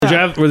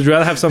Would you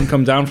rather have something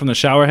come down from the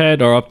shower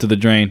head or up to the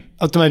drain?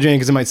 Up to my drain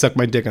because it might suck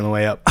my dick on the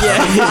way up.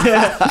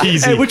 Yeah.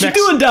 Easy. Hey, what you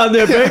doing down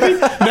there, baby?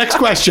 Next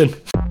question.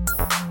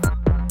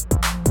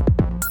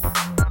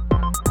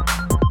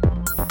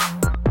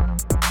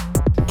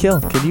 Kill,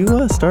 could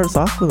you start us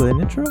off with an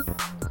intro?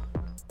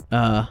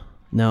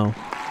 No.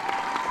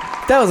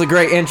 That was a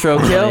great intro,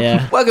 Kill.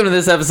 Yeah. Welcome to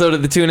this episode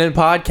of the Tune In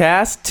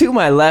Podcast. To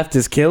my left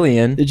is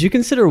Killian. Did you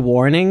consider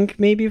warning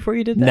me before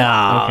you did that?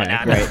 No,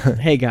 Okay, great.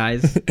 Hey,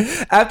 guys.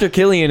 After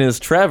Killian is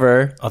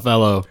Trevor.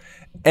 Othello.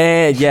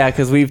 And yeah,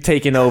 because we've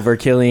taken over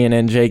Killian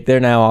and Jake. They're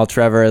now all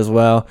Trevor as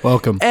well.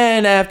 Welcome.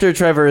 And after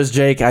Trevor is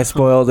Jake. I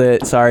spoiled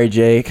it. Sorry,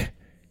 Jake.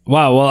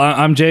 Wow. Well,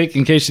 I'm Jake.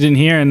 In case you didn't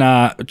hear, and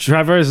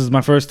Trevor, this is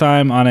my first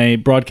time on a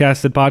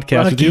broadcasted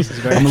podcast with you.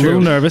 I'm a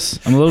little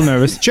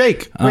nervous.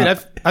 Jake, wait,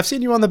 I've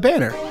seen you on the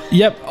banner.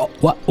 Yep. Oh,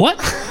 what?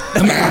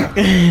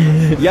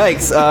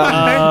 Yikes.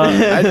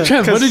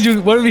 Trev, what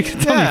did we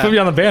tell me? Put me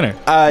on the banner.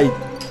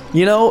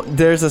 You know,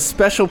 there's a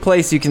special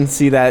place you can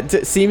see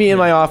that. See me in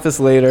my office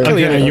later.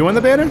 Killian, are you on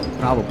the banner?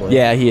 Probably.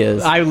 Yeah, he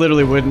is. I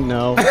literally wouldn't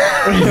know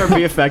or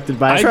be affected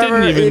by it. I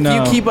Trevor, didn't even if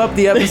know. you keep up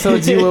the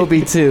episodes, you will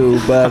be too.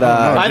 But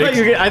I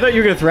thought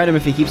you were gonna threaten him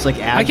if he keeps like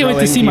I can't wait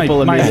to see my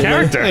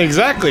character.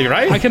 Exactly,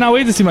 right? I cannot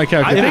wait to see my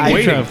character. I've been Thank you,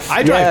 waiting. Trev.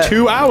 I drive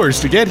 2 hours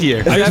to get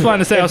here. I just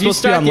wanted to say I was If you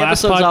supposed to be start on the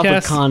last episodes off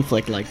with podcast.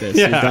 conflict like this,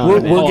 Yeah. you're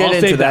done. We'll get I'll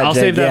into save that, I'll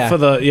save Jake, that for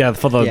the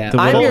Yeah.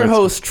 I'm your words.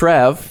 host,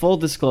 Trev. Full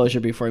disclosure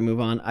before we move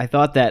on, I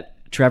thought that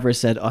Trevor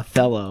said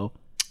Othello,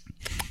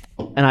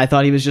 and I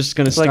thought he was just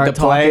going to like start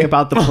the play? talking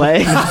about the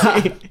play.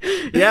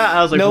 Yeah,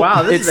 I was like, Nope,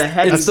 wow, this is a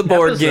heady it's the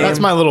board episode. game. That's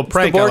my little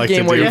prank the board I like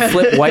game to where do. you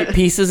flip white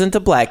pieces into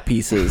black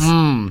pieces.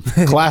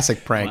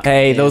 Classic prank.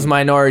 Hey, those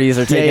minorities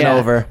are taking yeah.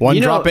 over. One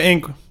You know, drop of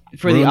ink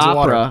For the ruins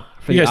water. opera.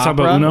 For You the guys talk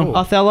about opera, Uno?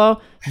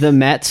 Othello, the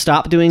Met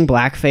stopped doing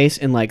blackface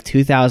in like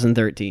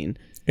 2013.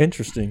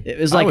 Interesting. It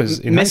was I like was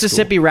in high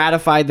Mississippi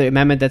ratified the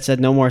amendment that said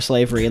no more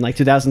slavery in like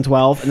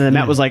 2012, and then the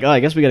Met was like, oh, I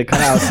guess we got to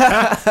cut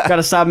out, got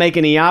to stop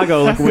making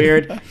Iago look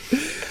weird.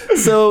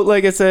 So,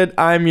 like I said,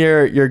 I'm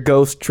your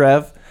ghost,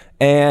 Trev,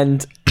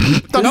 and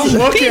Don't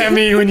look at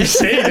me when you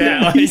say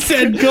that. He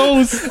said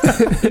ghost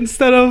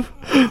instead of.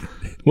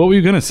 What were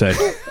you gonna say?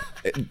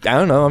 I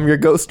don't know. I'm your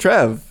ghost,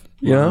 Trev.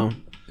 You know.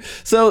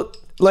 So,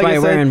 like Why I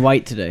you're said, wearing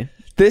white today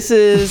this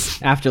is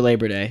after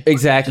Labor Day.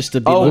 exactly. Just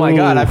to be Oh my like,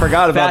 God, I ooh,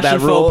 forgot about that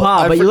fashion rule. faux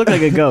pas, but you look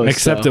like a ghost.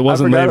 Except so. it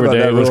wasn't I forgot Labor about Day.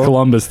 that It was rule.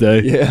 Columbus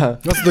Day. Yeah.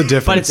 What's the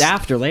difference? But it's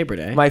after Labor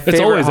Day. My It's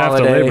favorite always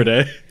holiday. after Labor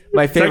Day.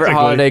 My favorite Technically.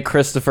 holiday,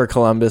 Christopher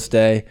Columbus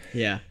Day.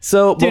 Yeah.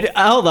 So, Dude,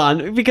 hold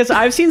on, because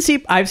I've seen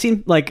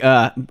like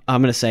I'm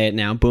gonna say it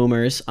now,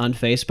 boomers on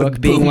Facebook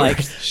being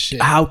like,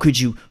 "How could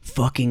you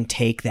fucking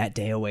take that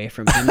day away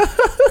from him?"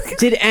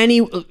 Did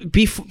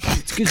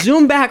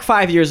zoom back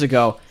 5 years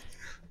ago?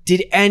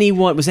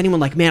 Was anyone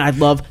like, man, I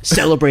love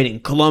celebrating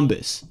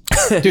Columbus?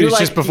 Dude, it's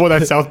just before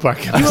that South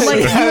Park You were episode.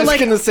 like, I was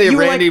gonna say you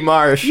were Randy like-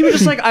 Marsh. You were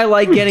just like, I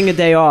like getting a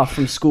day off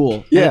from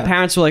school. Yeah. And the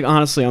parents were like,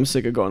 honestly, I'm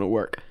sick of going to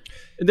work.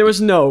 There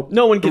was no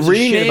one gives a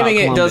shit about Renaming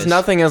it does Columbus.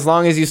 nothing as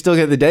long as you still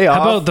get the day off.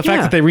 How about the fact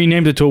Yeah. that they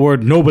renamed it to a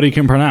word nobody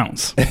can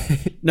pronounce?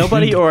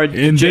 Nobody or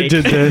Jake.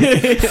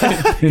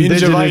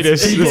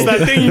 Gingivitis. It's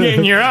that thing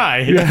in your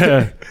eye.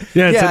 Yeah, it's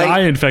Yeah, an eye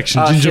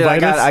infection. Oh, shit, I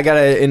Gingivitis. got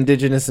an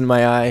indigenous in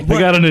my eye. I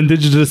got an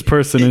indigenous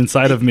person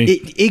inside of me.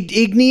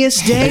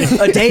 Igneous Day?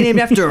 A day named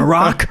after a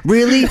rock?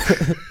 Really?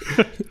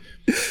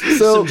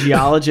 So, Some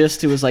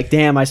geologist who was like,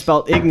 damn, I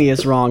spelled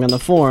igneous wrong on the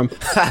form.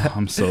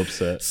 I'm so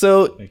upset.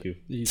 so Thank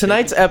you.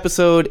 tonight's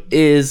episode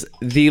is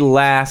the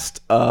last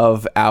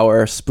of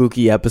our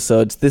spooky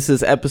episodes. This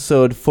is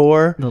episode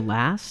 4. The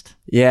last?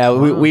 Yeah,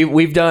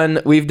 we've done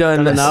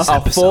enough?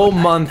 a full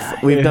month.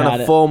 We've done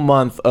had a it. full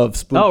month of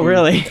spooky. Oh,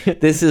 really?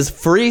 This is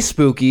free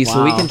spooky,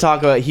 so we Wow. can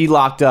talk about. He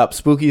locked up.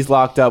 Spooky's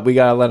locked up. We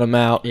gotta let him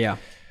out. Yeah.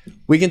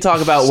 We can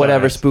talk about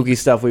whatever spooky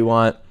stuff we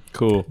want.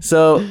 Cool.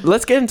 So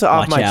let's get into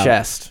off Watch my out.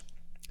 chest.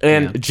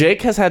 And Yeah.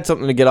 Jake has had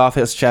something to get off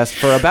his chest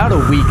for about a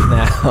week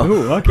now.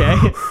 Ooh, okay.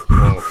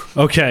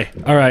 Okay.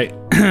 All right.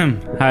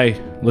 Hi,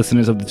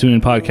 listeners of the Tune In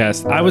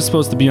Podcast. I was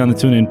supposed to be on the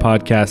Tune In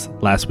Podcast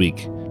last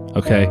week.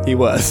 Okay. He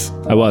was.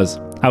 I was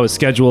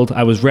scheduled.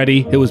 I was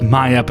ready. It was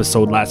my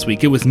episode last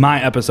week. It was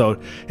my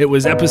episode. It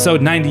was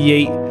episode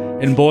 98.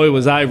 And boy,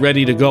 was I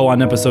ready to go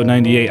on episode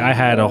 98. I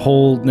had a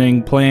whole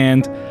thing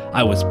planned.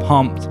 I was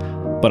pumped.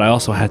 But I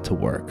also had to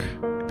work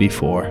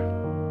before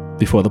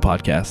the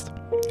podcast.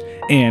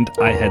 And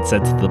I had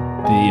said to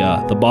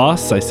the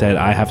boss, I said,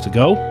 I have to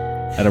go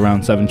at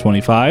around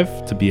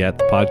 7:25 to be at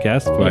the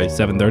podcast by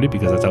 7:30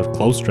 because that's how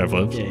close Trev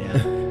lives. Yeah.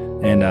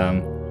 And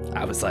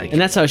I was like, And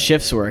that's how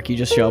shifts work. You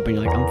just show up and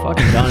you're like, I'm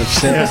fucking done. It's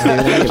 6, dude.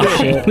 I don't give a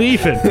shit.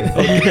 leaving.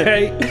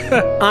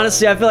 Okay.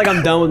 Honestly, I feel like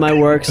I'm done with my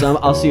work, so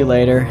I'll see you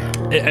later.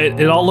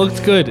 It all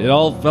looked good. It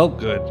all felt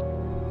good.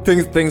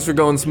 Things were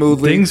going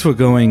smoothly. Things were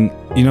going,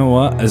 you know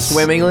what?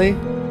 swimmingly.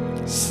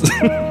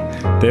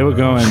 They were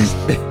going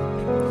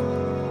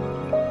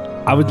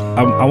I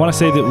want to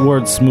say the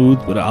word smooth,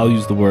 but I'll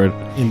use the word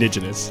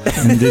Indigenous.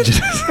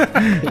 indigenous.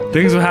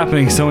 Things were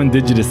happening so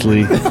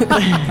indigenously.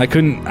 I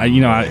couldn't.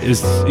 You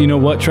know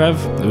what, Trev?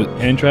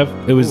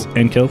 It was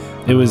Kill.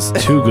 It was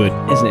too good.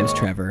 His name's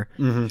Trevor.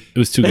 It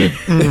was too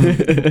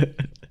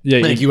good.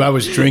 Yeah, Thank you. I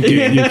was drinking.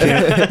 You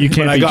can't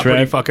But I beat got pretty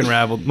Trev. fucking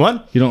rabbled.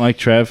 What? You don't like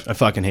Trev? I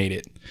fucking hate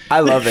it. I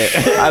love it.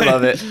 I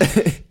love it.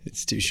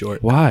 It's too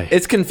short. Why?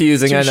 It's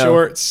confusing. Too I know.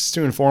 short. It's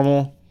too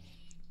informal.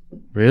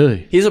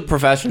 Really? He's a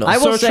professional. I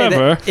will So, say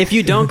Trevor- that if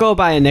you don't go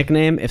by a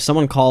nickname, if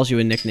someone calls you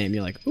a nickname,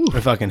 you're like, ooh. I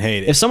fucking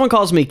hate it. If someone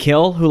calls me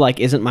Kill, who like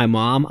isn't my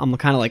mom, I'm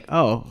kind of like,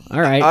 oh,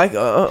 all right.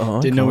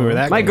 Didn't know we were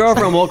that. My close.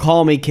 girlfriend won't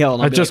call me Kill.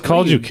 and I'll I be just like,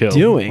 called what are you Kill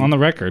doing on the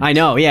record. I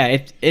know, yeah. And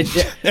you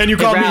it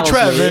called me rattles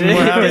Trev, and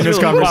we're having this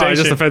Wow, I conversation.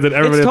 just offended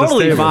everybody It's at this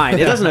totally table. fine.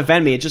 It doesn't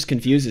offend me. It just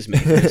confuses me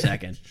for a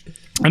second.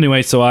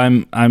 Anyway, so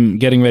I'm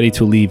getting ready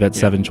to leave at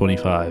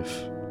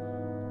 7:25.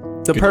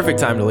 The perfect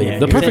time to leave.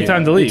 The perfect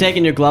time to You're leave.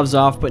 taking your gloves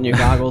off, putting your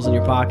goggles in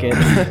your pocket.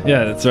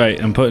 Yeah, that's right.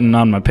 I'm putting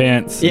on my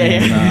pants. Yeah,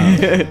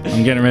 and,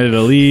 I'm getting ready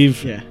to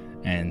leave. Yeah.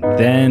 And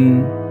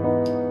then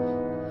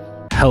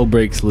hell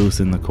breaks loose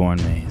in the corn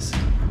maze.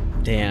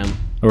 Damn.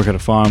 I work at a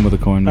farm with a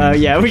corn maze. Oh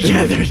yeah, we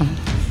gathered.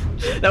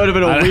 That would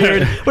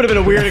have been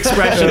a weird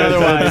expression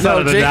otherwise. That's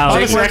not an Jake- analogy.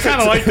 Honestly, I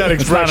kind of like that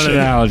It's not expression. an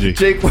analogy.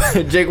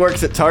 Jake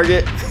works at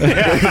Target.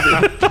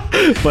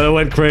 But it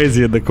went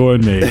crazy in the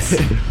corn maze.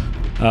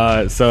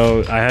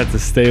 So I had to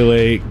stay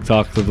late,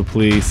 talk to the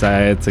police. I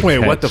had to Wait,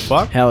 catch- what the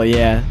fuck? Hell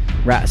yeah.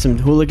 Some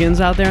hooligans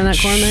out there in that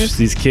corn maze?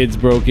 These kids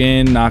broke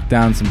in, knocked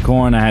down some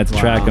corn. I had to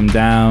track them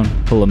down,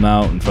 pull them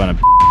out in front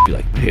of be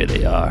like, here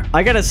they are.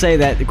 I gotta say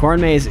that the corn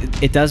maze,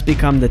 it does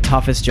become the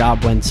toughest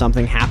job when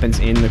something happens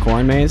in the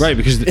corn maze. Right,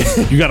 because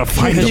you got to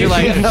find them. You're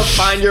like,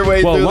 Find your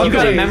way Well, through one you the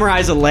gotta maze.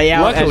 memorize a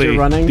layout as Luckily, you're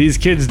running. these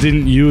kids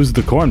didn't use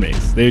the corn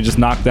maze. They just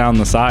knocked down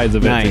the sides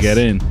of it to Nice. get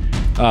in.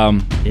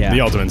 yeah.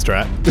 The ultimate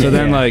strat. So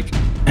then, Yeah. like,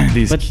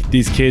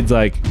 these kids,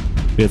 like,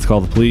 we had to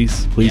call the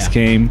police. Police Yeah.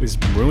 came. Is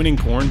ruining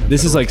corn.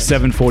 This is like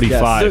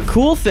 7:45. The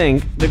cool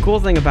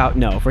thing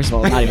about first of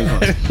all, not even close.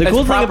 The That's cool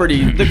thing property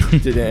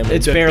to damage.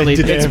 it's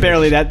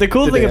barely that. The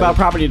cool thing about damage.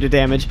 property to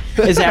damage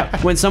is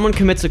that when someone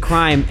commits a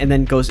crime and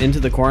then goes into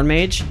the corn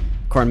maze, ooh,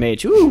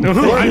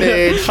 Corn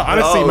mage.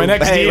 Honestly, my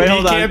next hey, wait,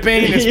 hold D&D on.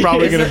 campaign is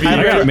probably going to be.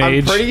 I got I'm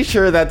mage. pretty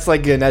sure that's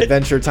like an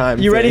Adventure Time.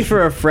 you ready thing.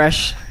 for a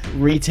fresh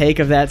retake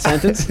of that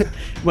sentence?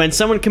 When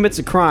someone commits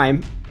a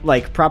crime,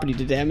 like property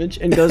to damage,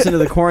 and goes into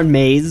the corn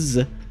maze,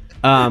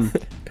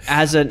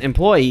 as an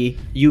employee,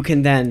 you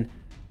can then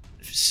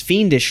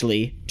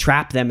fiendishly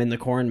trap them in the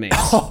corn maze,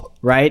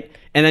 right?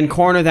 And then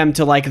corner them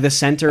to like the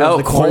center of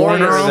the corn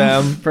corner maze.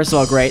 them. First of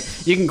all, great.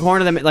 You can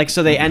corner them like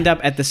so they end up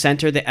at the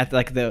center, at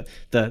like the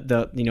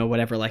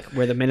whatever, like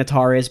where the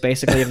Minotaur is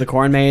basically of the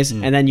corn maze,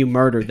 and then you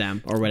murder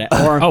them or whatever.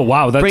 Or Oh,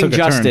 wow, that bring took a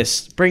turn.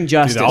 justice. Bring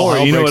justice. all Or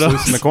hell you know breaks what loose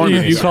else? in the corn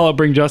you maze. call it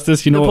bring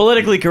justice. You know the what?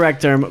 politically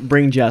correct term,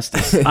 bring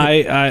justice.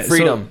 I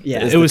Freedom.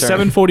 Yeah. is It the was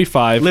term.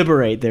 7:45.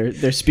 Liberate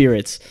their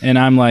spirits. And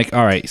I'm like,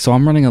 all right, so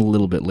I'm running a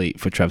little bit late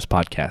for Trev's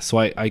podcast. So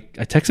I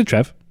texted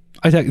Trev.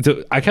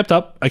 I kept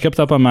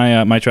up on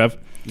my my Trev.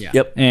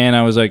 Yep. And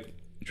I was like,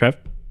 Trev,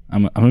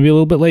 I'm gonna be a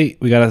little bit late.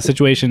 We got a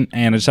situation,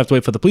 and I just have to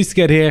wait for the police to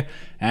get here,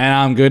 and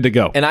I'm good to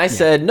go. And I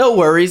said, no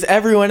worries.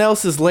 Everyone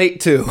else is late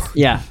too.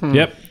 Yeah.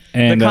 Yep.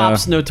 And The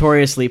cops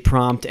notoriously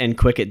prompt and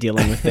quick at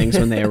dealing with things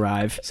when they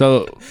arrive.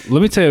 so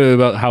let me tell you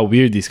about how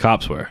weird these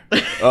cops were.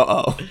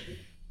 Uh-oh.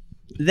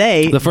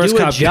 They The first do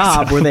a cop gets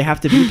job out. where they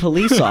have to be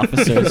police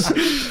officers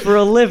for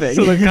a living.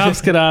 So the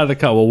cops get out of the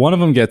car. Well, one of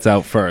them gets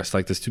out first.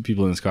 Like, there's two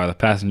people in this car. The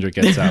passenger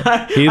gets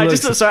out. He I looks-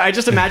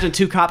 just imagine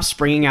two cops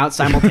springing out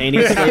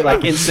simultaneously,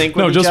 like in sync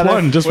with no, each just other.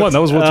 one. Just one.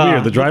 That was what's Oh.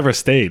 weird. The driver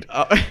stayed.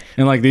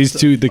 And like these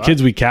two, the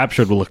kids we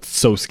captured looked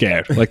so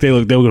scared. Like they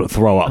were going to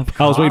throw up.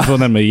 I was waiting for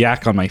them to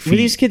yak on my Were feet.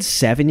 these kids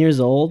 7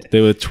 years old?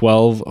 They were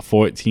 12,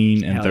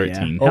 14, and Hell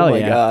 13. Yeah. Hell my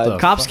yeah. God.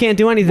 Cops can't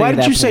do anything. Why at did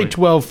that you say point.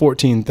 12,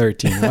 14,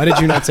 13? Why did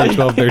you not say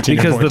 12, 13,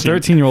 Because and the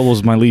 14? 13-year-old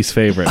was my least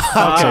favorite.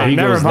 So he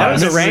never goes mind. That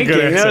was last. a This is a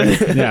good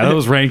ranking. answer. Yeah, that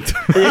was ranked.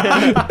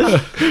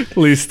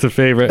 Least to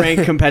favorite.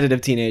 Rank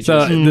competitive teenagers.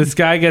 So this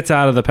guy gets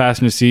out of the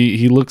passenger seat.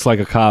 He looks like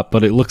a cop,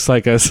 but it looks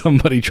like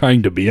somebody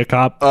trying to be a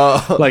cop.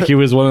 Like he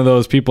was one of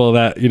those people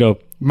that, you know,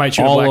 Might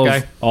shoot a all black of,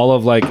 guy. all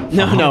of like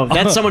no,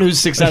 that's someone who's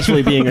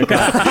successfully being a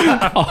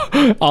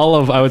cop. all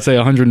of I would say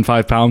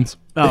 105 pounds,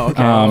 Oh,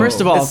 okay. First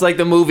of all, It's like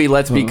the movie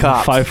Let's Be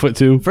Cops.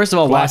 5'2". First of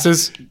all,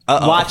 Glasses.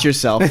 watch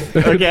yourself.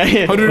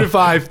 Okay.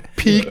 105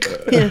 peak.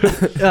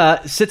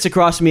 Sits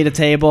across from me at a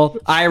table,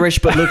 Irish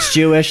but looks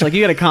Jewish. Like,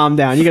 you gotta calm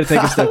down. You gotta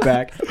take a step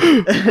back.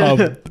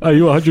 Are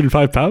you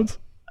 105 pounds?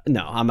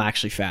 No, I'm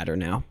actually fatter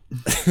now.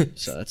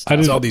 So that's I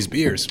It's didn't. all these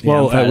beers.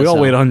 Well, I'm fat we as all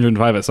hell. weighed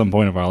 105 at some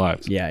point of our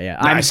lives. yeah.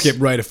 I skipped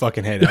right a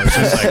fucking head. I was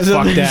just like,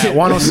 fuck that.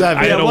 107.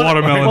 I had a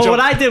watermelon. Well, what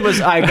I did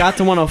was I got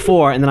to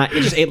 104 and then I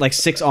just ate like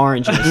 6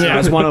 oranges. So I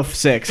was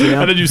 106. You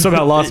know? And then you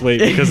somehow lost weight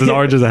because his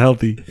oranges are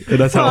healthy. And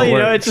that's how Well, it you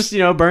works. know,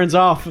 it just burns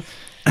off.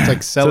 It's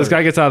like So celery. this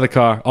guy gets out of the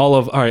car.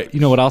 All right, you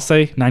know what I'll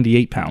say?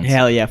 98 pounds.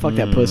 Hell yeah, fuck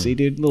that pussy,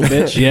 dude, little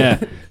bitch. Yeah.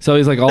 So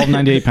he's like all of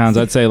 98 pounds.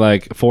 I'd say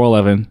like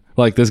 4'11.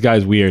 Like, this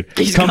guy's weird.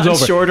 He's comes got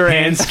over, shorter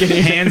and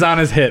skinnier. hands on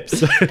his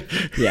hips.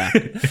 Yeah.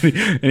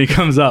 And he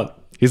comes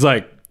up. He's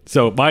like,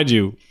 so mind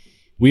you,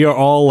 we are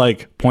all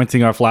like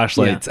pointing our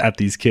flashlights at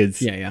these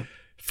kids Yeah.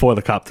 for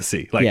the cop to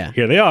see. Like, Yeah.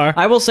 here they are.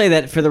 I will say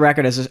that for the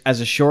record, as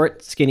a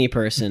short, skinny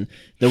person,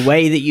 the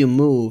way that you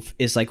move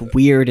is like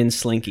weird and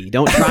slinky.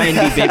 Don't try and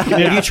be big.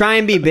 If you try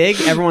and be big,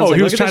 everyone's Oh, like,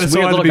 he look was at trying this so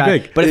weird hard to little be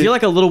guy. big. But if you're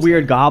like a little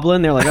weird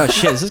goblin, they're like, oh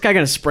shit, is this guy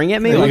gonna spring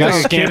at me? Like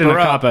Like, a kid in a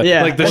cop.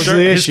 Yeah. Like, What's the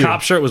his issue?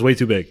 cop shirt was way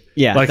too big.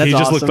 yeah, Like, that's he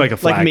just awesome. looked like a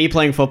flag. Like me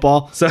playing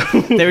football. So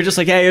They were just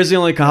like, hey, here's the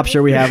only cop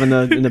shirt we have in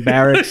the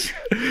barracks.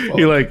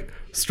 he like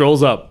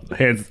strolls up,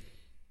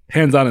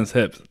 hands on his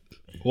hips,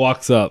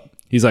 walks up.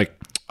 He's like,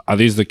 are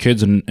these the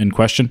kids in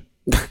question?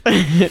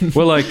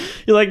 We're like,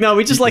 You're like, no,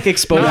 we just like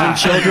exposing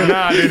children.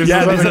 Dude,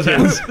 yeah, these are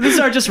the- This is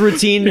our just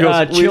routine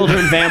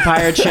children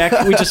vampire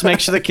check. We just make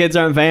sure the kids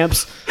aren't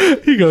vamps.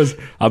 he goes,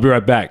 I'll be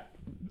right back.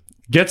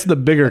 Gets the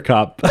bigger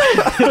cop.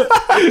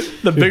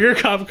 The bigger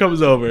cop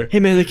comes over. Hey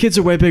man, the kids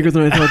are way bigger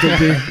than I thought they'd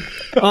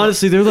be.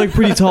 Honestly, they're like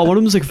pretty tall. One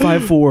of them's like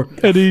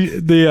 5'4".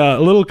 And the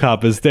little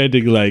cop is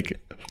standing like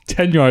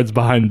 10 yards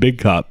behind big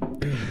cop.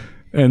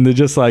 And they're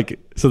just like,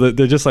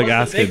 they're just like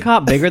asking. Big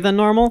cop bigger than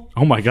normal.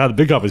 Oh my God, the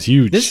big cop is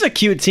huge. This is a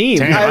cute team.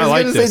 Damn. I was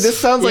like gonna this. say this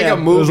sounds like Yeah. a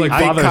movie. like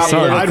Big father Cop, and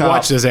son. Little I'd Cop.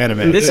 watch this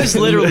anime. This is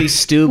literally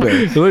Stuber.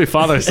 Literally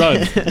father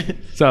son.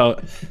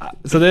 So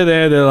they're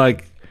there. They're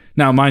like,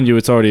 now mind you,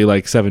 it's already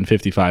like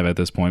 7:55 at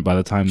this point. By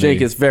the time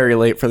Jake is very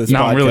late for this.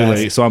 now I'm really podcast.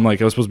 late. So I'm like,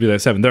 I was supposed to be there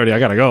at 7:30. I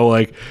gotta go.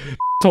 Like,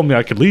 told me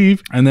I could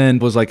leave, and then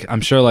was like,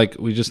 I'm sure like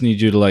we just need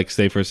you to like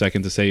stay for a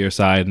second to say your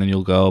side, and then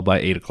you'll go by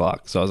 8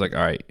 o'clock. So I was like,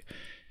 all right,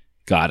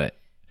 got it.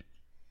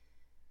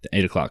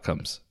 8 o'clock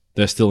comes.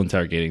 They're still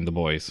interrogating the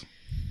boys,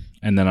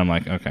 and then I'm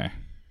like, okay,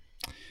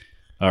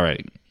 all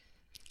right.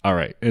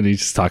 And he's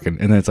just talking,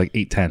 and then it's like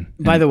 8:10.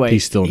 By the way,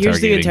 he's still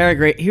here's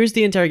interrogating. here's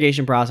the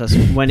interrogation process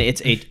when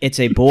it's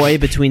a boy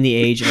between the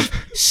age of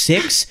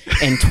 6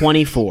 and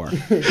 24.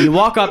 You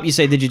walk up, you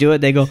say, "Did you do it?"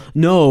 They go,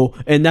 "No,"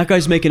 and that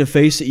guy's making a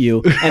face at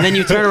you. And then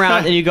you turn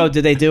around and you go,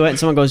 "Did they do it?" And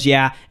someone goes,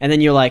 "Yeah." And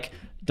then you're like,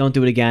 "Don't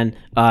do it again.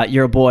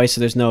 You're a boy, so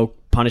there's no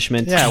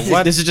punishment. Yeah,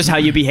 what? This is just how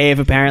you behave,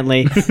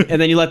 apparently."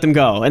 And then you let them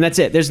go, and that's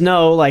it. There's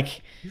no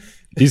like,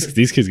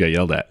 These kids got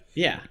yelled at.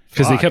 yeah.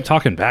 Because they kept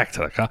talking back to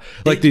the cop.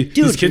 Like,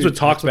 these kids would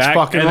talk back.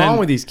 fucking and wrong then-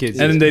 with these kids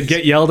And then these they'd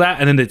get yelled at,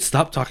 and then they'd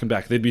stop talking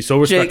back. They'd be so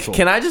Jake, respectful.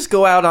 can I just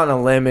go out on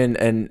a limb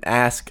and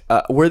ask?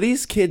 Were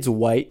these kids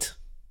white?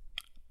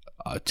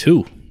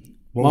 Two.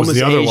 What One was was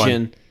the other Asian.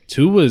 one?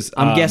 Two was.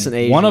 I'm guessing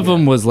Asian, One of yeah.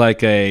 them was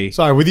like a.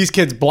 Sorry, were these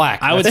kids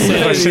black? I would That's the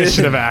say- question I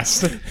should have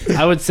asked.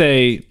 I would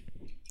say.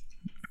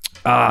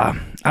 I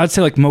would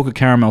say like mocha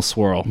caramel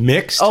swirl.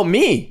 Mixed? Oh,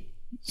 me.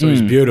 So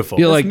he's beautiful.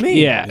 You're like,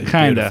 me. yeah,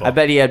 kind of. beautiful. I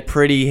bet he had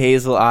pretty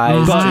hazel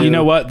eyes. But too. you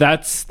know what? That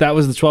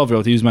was the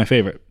 12-year-old. He was my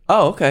favorite.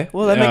 Oh, okay.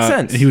 Well, that makes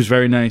sense. He was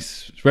very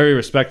nice, very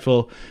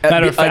respectful.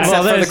 Matter of fact, except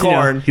for the there's, you know,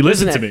 corn. he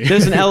listened to me.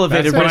 There's an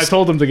elevated when I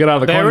told him to get out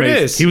of the There corn it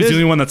maze, is. he was the There's-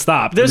 only one that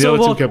stopped. And There's the a other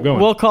we'll, two kept going.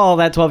 we'll call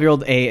that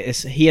 12-year-old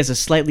he has a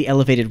slightly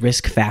elevated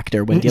risk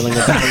factor when dealing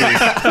with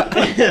the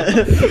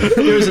police.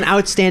 There's an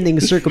outstanding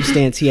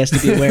circumstance he has to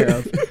be aware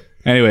of.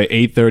 Anyway,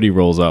 8:30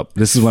 rolls up.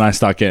 This is when I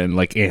start getting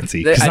like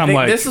antsy. 'Cause I I'm think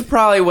like, this is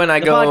probably when I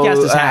go.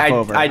 podcast is half I,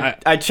 over.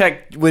 I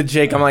checked with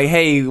Jake. I'm like,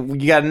 hey,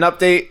 you got an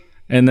update?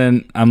 and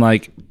then I'm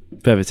like,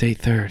 Bev, it's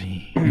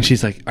 8:30, and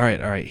she's like, all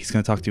right, he's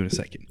gonna talk to you in a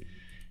second.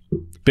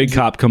 Big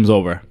cop comes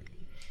over.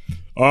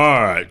 All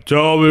right,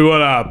 tell me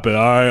what happened.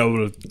 All right, I'm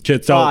gonna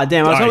get out. Aw,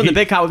 damn, I was hoping the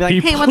big cop would be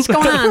like, hey, what's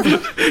going on?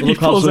 He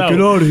pulls out.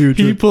 "Get out of here,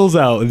 He Jake." pulls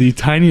out the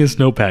tiniest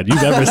notepad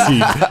you've ever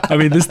seen. I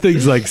mean, this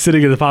thing's like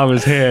sitting in the palm of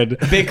his hand.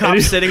 Big cop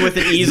sitting with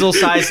an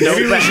easel-sized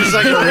notepad. She's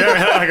like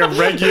a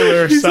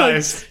regular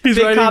size. He's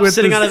Big writing cop with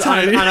sitting on this a, on,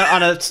 tiny- a, on,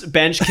 a, on a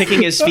bench,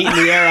 kicking his feet in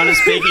the air on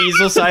his big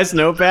easel-sized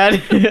notepad.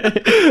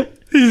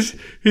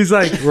 He's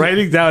like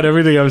writing down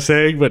everything I'm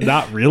saying, but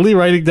not really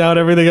writing down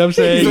everything I'm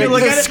saying. He's like,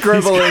 look at it,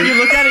 scribbling. You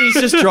look at it, he's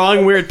just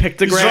drawing weird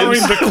pictograms. Drawing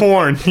the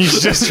corn.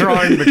 He's just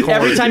drawing the corn.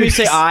 Every time you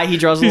say I, he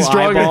draws a He's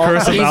little drawing a eyeball.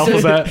 cursive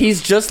alphabet.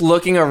 He's just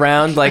looking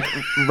around, like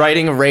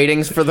writing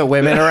ratings for the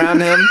women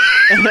around him.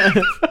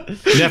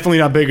 Definitely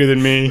not bigger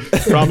than me.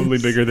 Probably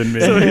bigger than me.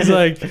 So he's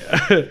like,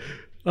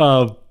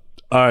 all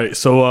right,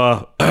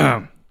 so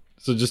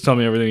so just tell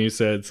me everything you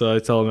said. So I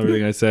tell him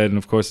everything I said, and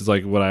of course it's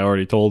like what I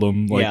already told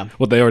them, like Yeah.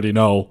 what they already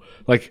know.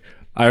 Like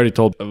I already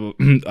told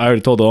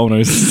the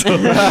owners. So,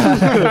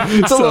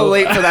 It's a little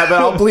late for that, but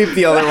I'll bleep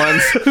the other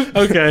ones.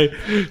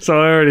 okay, so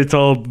I already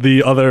told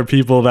the other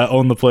people that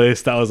own the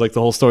place. That was like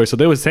the whole story. So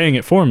they were saying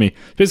it for me.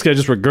 Basically, I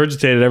just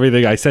regurgitated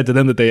everything I said to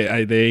them that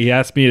he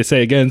asked me to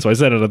say again. So I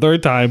said it a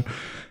third time,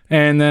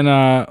 and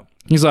then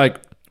he's like,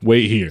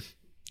 "Wait here."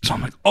 So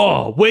I'm like,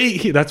 "Oh,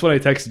 wait here." That's what I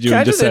texted you Can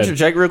I and just said.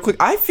 interject real quick?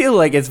 I feel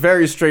like it's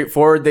very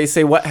straightforforard. They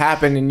say what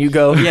happened, and you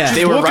go, Yeah.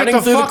 they were Look at running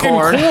the through the fucking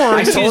corn. corn.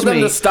 I Excuse told them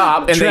me. to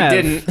stop, and Trev.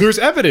 they didn't. There's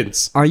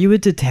evidence. Are you a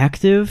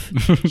detective?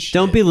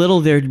 Don't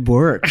belittle their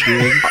work,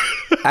 dude.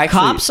 Actually,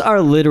 Cops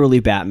are literally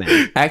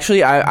Batman.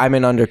 Actually, I'm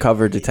an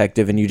undercover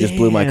detective, and you just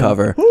blew my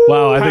cover.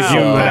 Wow, I think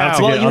you're about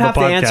to Well, get you on have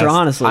the to podcast. answer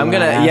honestly. I'm when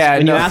gonna- I ask. yeah,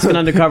 When you no. ask an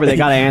undercover, they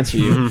gotta answer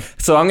you.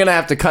 So I'm gonna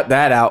have to cut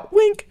that out.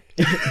 Wink.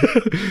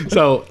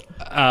 So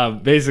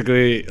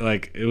basically,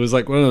 like, it was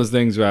like one of those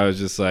things where I was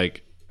just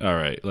like, all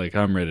right, like,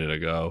 I'm ready to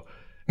go.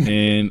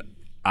 And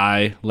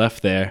I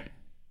left there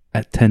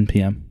at 10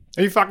 p.m.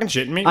 Are you fucking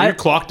shitting me? I- You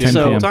clocked in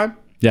so- the whole time?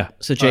 Yeah.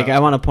 So Jake, I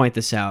want to point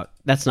this out.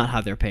 That's not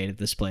how they're paid at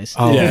this place.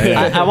 Oh,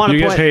 I want to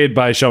You point. get paid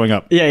by showing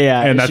up.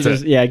 Yeah, And She that's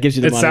just- it. Yeah, it gives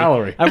you the It's money.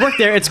 salary. I worked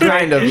there. It's great.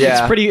 Kind of, yeah.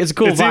 It's pretty. It's a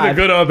cool It's vibe. either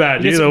good or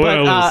bad. It's- Either win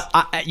or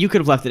but, lose. you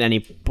could have left at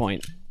any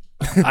point.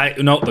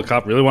 No, the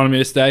cop really wanted me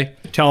to stay.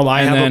 Tell him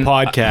I And have then- a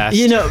podcast.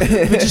 You know, but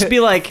just be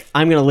like,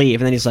 I'm gonna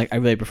leave, and then he's like, I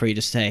really prefer you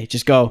to stay.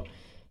 Just go.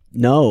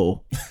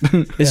 No,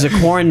 this is a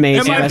corn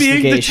maze Am I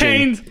being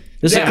investigation. detained?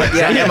 This is Am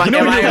I under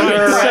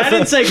I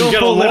didn't say go Get a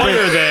full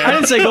lawyer there. I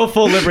didn't say go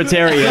full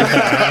libertarian.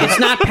 It's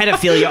not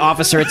pedophilia,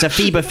 officer. It's a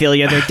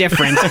phebophilia. They're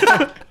different.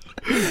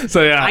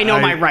 So yeah, I know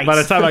my rights. By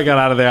the time I got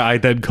out of there, I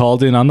then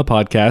called in on the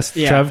podcast.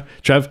 Yeah.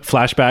 Trev,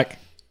 flashback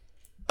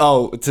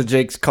Oh, to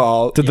Jake's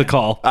call. to the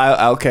call.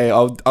 Okay,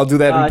 I'll do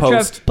that in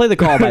post. Trev, play the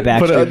call by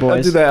Backstreet I'll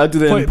Boys. do that. I'll do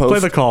that in post. Play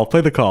the call.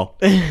 Play the call.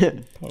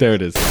 There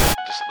it is.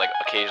 Just like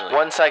occasionally.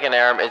 1 second,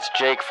 Aram. It's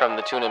Jake from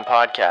the Tune In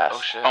Podcast.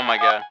 Oh shit. Oh my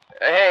god.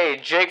 Hey,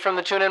 Jake from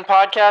the Tune In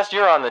Podcast.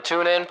 You're on the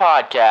Tune In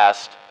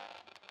Podcast.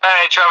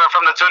 Hey, Trevor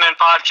from the Tune In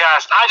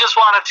Podcast. I just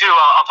wanted to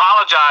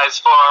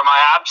apologize for my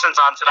absence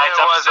on tonight's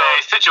episode. There was a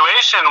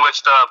situation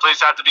which the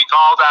police had to be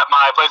called at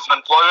my place of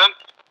employment,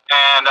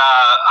 and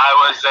I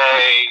was a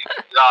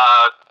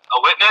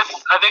witness,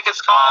 I think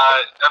it's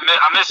called.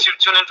 I miss you,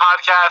 Tune In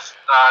Podcast.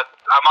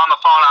 I'm on the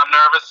phone. I'm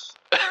nervous.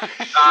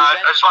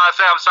 I just want to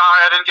say I'm sorry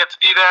I didn't get to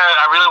be there.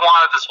 I really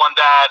wanted this one,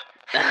 Dad.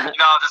 You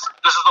know, this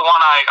is the one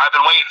I've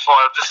been waiting for.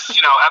 This,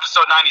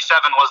 episode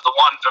 97 was the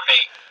one for me.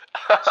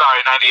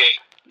 Sorry,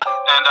 98.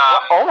 And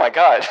Oh my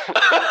God!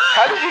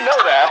 How did you know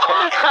that?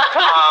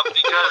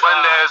 because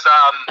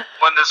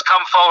when there's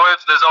come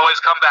forwards, there's always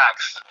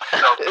comebacks.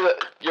 So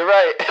You're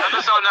right.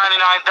 episode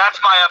 99, that's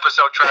my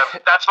episode,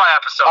 Trev. That's my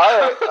episode.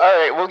 All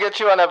right. We'll get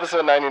you on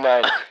episode 99.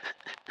 All right.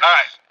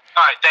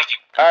 Thank you.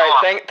 All right.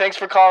 Go on. Thanks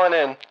for calling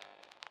in.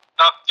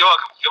 You're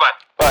welcome.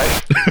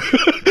 Goodbye.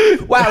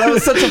 Wow, that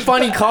was such a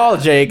funny call,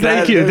 Jake.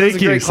 Thank That you. was a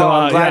Thank you. great So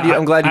call. I'm glad you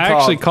I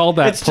called. actually called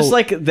that. It's just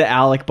like the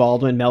Alec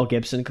Baldwin, Mel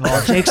Gibson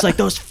call. Jake's like,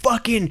 those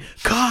fucking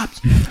cops.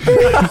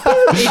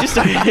 He just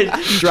started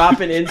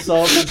dropping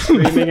insults and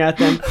screaming at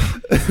them.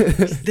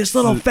 This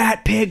little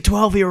fat pig,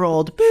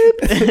 12-year-old.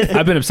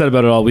 I've been upset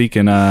about it all week,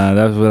 and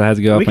that's what I had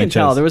to get off We my can chest.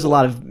 tell there was a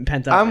lot of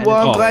pent up. I'm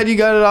glad you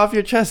got it off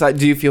your chest.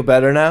 Do you feel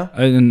better now?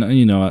 a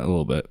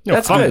little bit.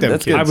 That's fuck good. them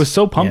That's kids. good. I was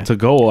so pumped to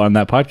go on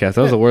that podcast.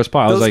 That was the worst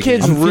part. I was Those like,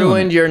 kids I'm feeling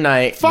ruined it. your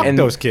night. Fuck and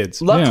those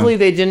kids. Luckily,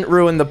 they didn't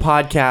ruin the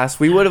podcast.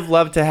 We would have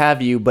loved to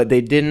have you, but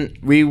they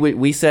didn't.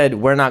 We said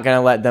we're not going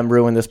to let them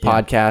ruin this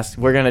podcast.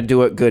 We're going to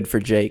do it good for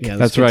Jake. Yeah,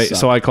 That's those right. kids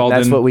So suck. I called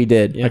That's in. what we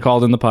did. I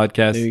called in the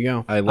podcast. There you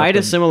go. I I had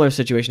a similar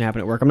situation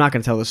happen at work. I'm not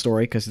going to tell the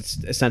story because it's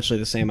essentially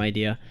the same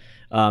idea.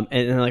 And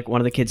then, like,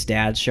 one of the kids'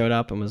 dads showed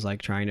up and was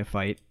like trying to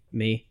fight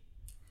me.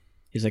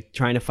 He's like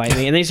trying to fight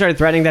me, and then he started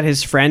threatening that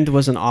his friend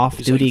was an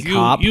off-duty like,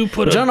 cop. you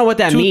put which I a don't know what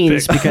that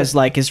means toothpick. because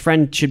like his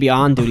friend should be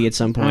on duty at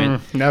some point.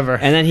 Never.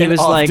 And then he was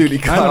like, off-duty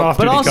cop. I'm an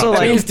off-duty but also cop. That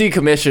like, means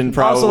decommissioned,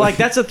 probably. also like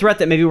that's a threat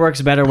that maybe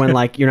works better when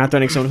like you're not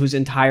threatening someone whose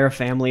entire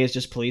family is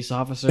just police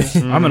officers.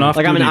 I'm an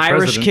Like I'm an off-duty Irish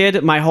president.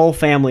 kid, my whole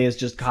family is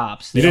just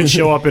cops. You didn't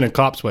show up in a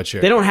cop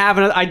sweatshirt. They don't have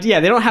another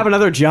idea. They don't have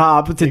another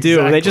job to do.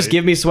 They Exactly. just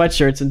give me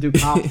sweatshirts and do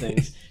cop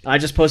things. I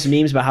just post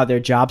memes about how their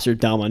jobs are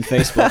dumb on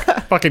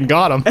Facebook. fucking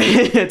got them.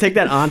 Take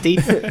that, auntie.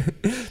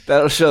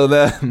 That'll show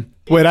them.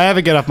 Wait, I have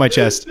a get off my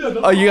chest.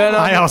 Oh, you got?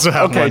 I also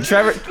have Okay, one.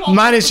 Trevor.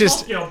 Mine is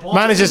just.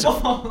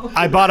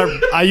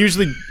 I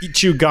usually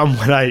chew gum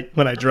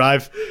when I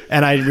drive,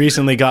 and I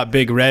recently got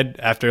Big Red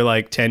after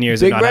like 10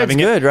 years Big of not Red's having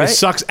good, it. right? It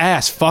sucks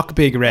ass. Fuck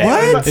Big Red.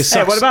 What? It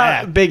sucks Hey, what about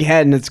ass. big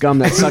head and its gum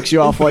that sucks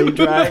you off while you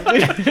drive?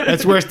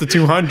 That's worth the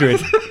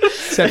 200.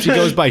 Except she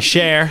goes by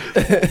Cher,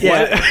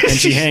 Yeah. and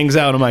she hangs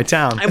out in my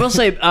town. I will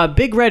say,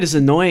 Big Red is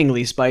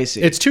annoyingly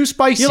spicy. It's too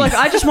spicy. You're like,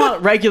 I just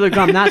want regular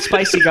gum, not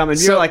spicy gum, and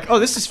you're like, oh,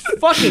 this is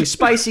fucking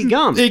spicy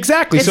gum.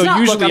 Exactly. It's So not,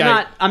 usually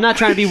look, I'm not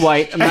trying to be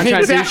white. I'm not trying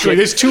exactly.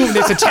 to do shit.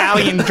 There's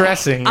Italian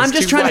dressing. I'm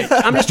just trying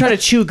to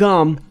chew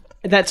gum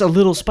that's a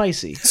little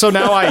spicy. So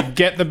now I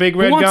get the Big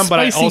Red wants gum, but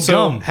I spicy also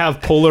gum?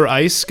 have Polar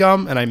Ice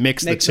gum, and I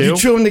mix the two. You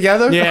chew them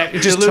together? Yeah,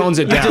 it just tones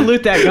it down.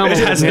 Dilute that gum a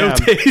little has bit. no Yeah.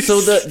 taste.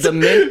 So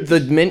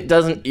the mint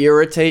doesn't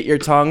irritate your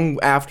tongue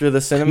after the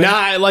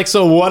cinnamon?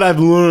 So what I've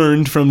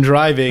learned from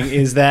driving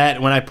is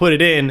that when I put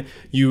it in,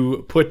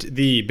 you put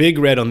the Big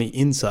Red on the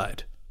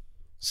inside.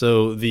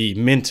 So the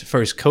mint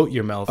first coat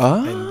your mouth,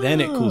 and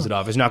then it cools it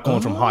off. It's not going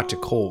from hot to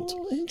cold.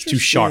 It's too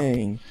sharp.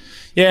 Interesting.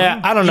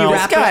 Yeah, I don't know.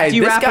 wrap This guy, Do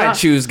you wrap it up?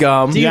 chews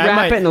gum. Do you Yeah, I wrap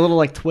might- it in a little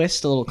like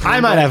twist, a little? I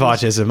might have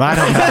autism. I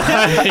don't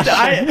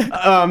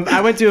know.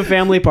 I went to a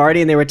family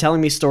party and they were telling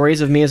me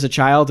stories of me as a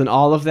child, and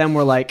all of them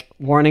were like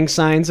warning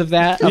signs of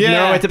that. Of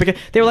Yeah. neuroatypical.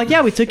 They were like,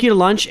 yeah, we took you to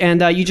lunch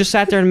and you just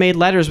sat there and made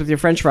letters with your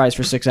French fries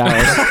for 6 hours.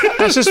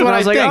 That's just And what I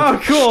was like, think.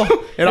 oh, cool.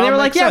 And all they were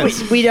like, makes yeah,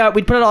 sense.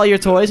 we'd put out all your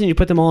toys and you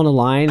put them all in a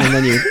line, and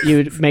then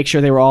you'd make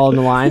sure they were all in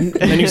the line.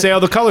 And you say all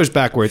the colors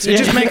backwards. It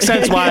just makes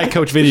sense why I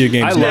coach video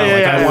games now.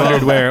 Like, I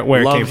wondered where it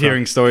love came from.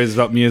 hearing stories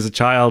about me as a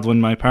child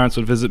when my parents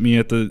would visit me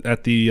at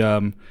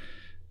the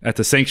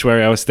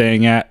sanctuary I was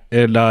staying at,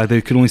 and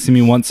they could only see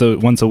me once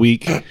a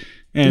week.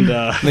 And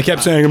They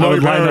kept saying, I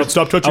would line up,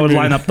 stop touching I would me.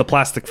 line up the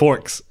plastic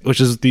forks, which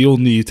is the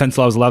only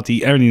utensil I was allowed to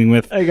eat anything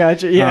with. I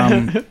got you.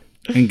 Yeah.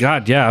 And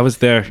God, yeah, I was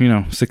there,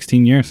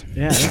 16 years.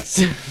 Yeah, that's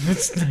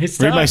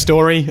nice. Read my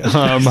story.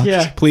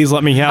 Yeah. Please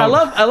let me help.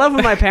 I love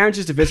when my parents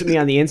used to visit me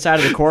on the inside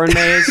of the corn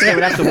maze. They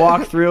would have to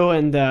walk through,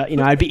 and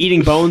I'd be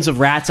eating bones of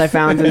rats I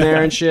found in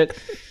there and shit.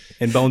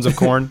 And bones of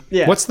corn.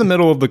 Yeah. What's the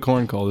middle of the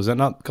corn called? Is that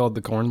not called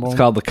the corn bone? It's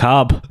called the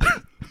cob.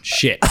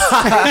 Shit.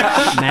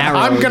 Marrow,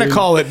 I'm going to dude.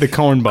 call it the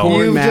corn bone.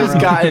 You've marrow. just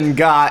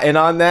got. And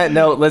on that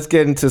note, let's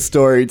get into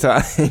story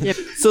time.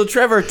 So,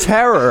 Trevor,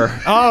 terror.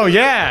 Oh,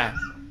 yeah.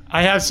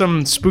 I have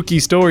some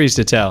spooky stories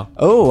to tell.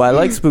 Oh, I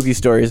like spooky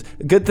stories.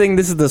 Good thing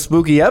this is the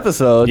spooky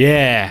episode.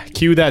 Yeah.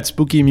 Cue that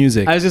spooky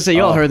music. I was gonna say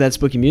you all heard that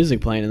spooky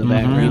music playing in the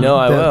background. You know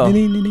I will.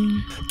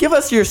 Give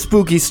us your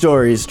spooky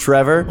stories,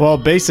 Trevor. Well,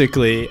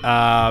 basically,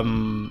 I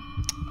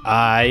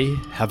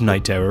have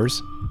night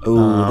terrors. Ooh,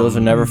 those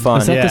are never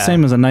fun. Is that Yeah. the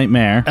same as a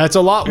nightmare? That's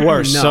a lot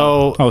worse.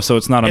 No. So,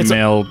 It's not a It's a-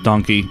 male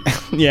donkey.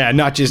 yeah,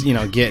 not just,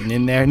 getting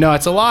in there. No,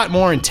 it's a lot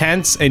more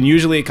intense, and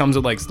usually it comes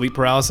with, like, sleep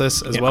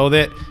paralysis as well with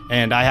it.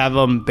 And I have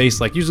them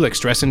based, like, usually, like,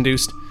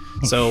 stress-induced.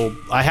 So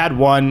I had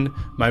one,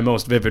 my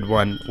most vivid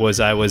one, was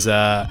I was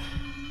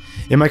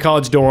in my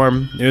college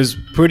dorm. It was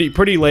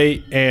pretty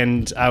late,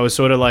 and I was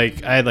sort of,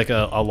 like, I had, like,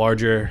 a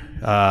larger,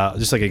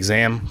 just, like,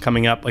 exam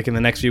coming up, like, in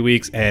the next few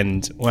weeks.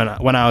 And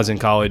when I was in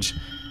college,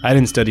 I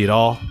didn't study at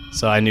all,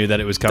 so I knew that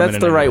it was coming.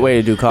 That's the right way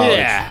to do college.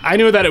 Yeah, I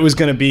knew that it was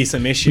going to be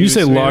some issues. When you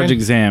say large man.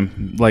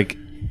 exam, like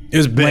It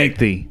was big.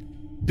 lengthy,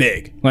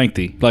 Big.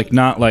 like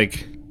not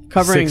like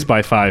Covering-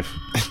 6x5.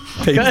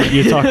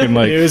 You're talking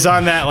like It was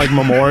on that like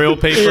memorial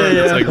paper.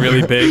 It's like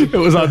really big. it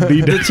was on the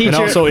And Teacher,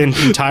 also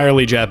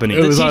entirely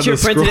Japanese. the was on teacher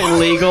the printed scroll. it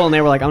illegal, and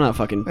they were like, "I'm not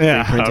fucking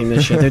Yeah. printing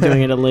this shit. They're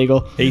doing it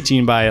illegal."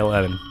 18 by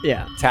 11.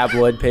 Yeah.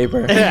 Tabloid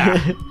paper.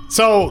 Yeah.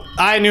 So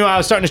I knew I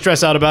was starting to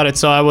stress out about it.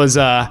 So I was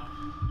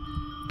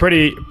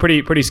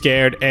pretty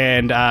scared.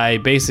 And I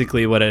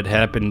basically what had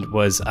happened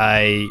was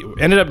I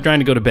ended up trying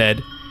to go to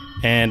bed.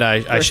 And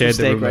I shared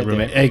the mistake room with my right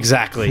roommate. there.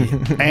 Exactly.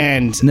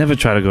 And never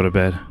try to go to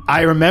bed.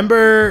 I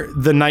remember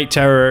the night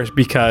terror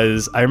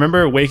because I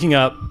remember waking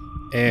up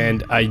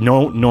and I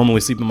don't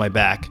normally sleep on my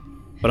back,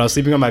 but I was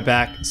sleeping on my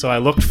back. So I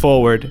looked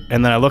forward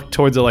and then I looked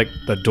towards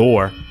the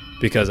door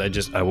because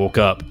I woke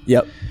up.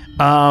 Yep.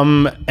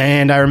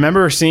 And I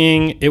remember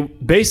seeing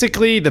it.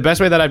 Basically, the best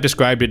way that I've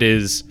described it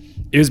is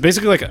it was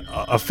basically like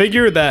a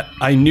figure that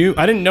I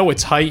didn't know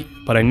its height,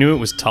 but I knew it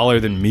was taller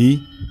than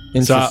me.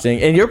 Interesting.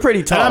 And you're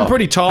pretty tall. And I'm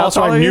pretty tall, How so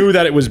tall I are knew you?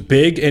 that it was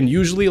big. And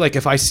usually, like,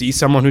 if I see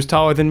someone who's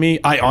taller than me,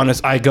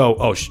 I go,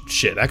 oh,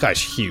 shit, that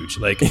guy's huge.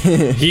 Like,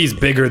 he's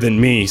bigger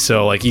than me,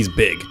 so, like, he's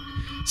big.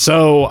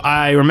 So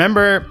I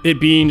remember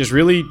it being just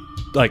really,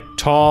 like,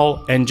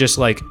 tall and just,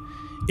 like,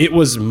 it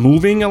was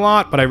moving a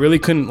lot, but I really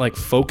couldn't, like,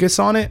 focus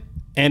on it.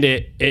 And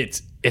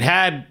it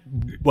had,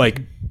 like,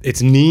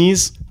 its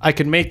knees I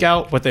could make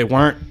out, but they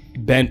weren't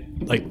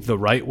bent like the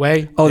right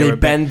way. Oh, they were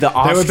bend the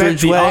they were bent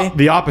ostrich way?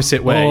 the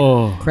opposite way.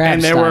 Oh. Crab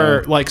And there style.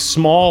 were like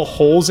small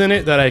holes in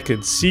it that I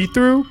could see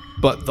through,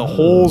 but the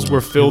holes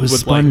were filled with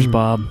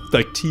SpongeBob.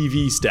 like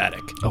TV static.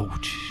 Oh,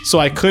 jeez. So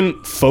I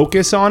couldn't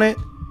focus on it.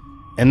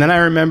 And then I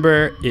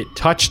remember it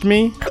touched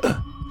me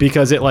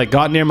because it like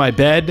got near my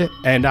bed,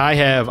 and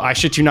I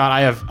shit you not,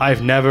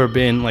 I've never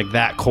been like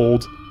that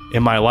cold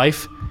in my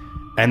life.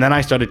 And then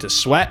I started to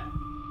sweat.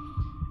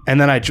 And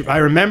then I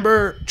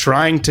remember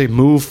trying to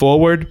move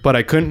forward, but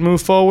I couldn't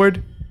move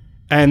forward.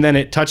 And then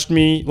it touched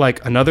me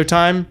like another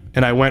time,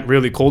 and I went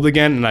really cold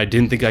again, and I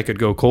didn't think I could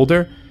go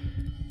colder.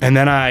 And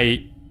then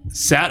I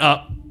sat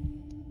up,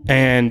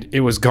 and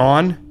it was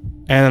gone.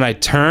 And then I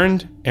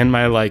turned, and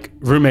my like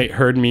roommate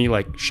heard me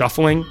like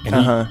shuffling, and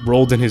he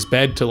rolled in his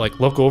bed to like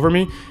look over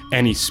me,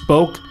 and he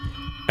spoke,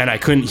 and I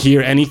couldn't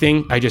hear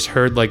anything. I just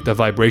heard like the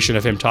vibration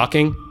of him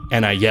talking,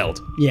 and I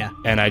yelled. Yeah.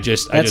 And I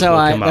just That's woke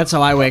how him up. That's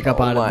how I wake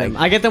up out of my them.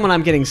 I get them when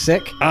I'm getting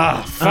sick.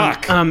 Ah,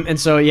 fuck. And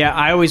so yeah,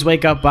 I always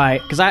wake up by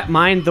because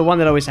the one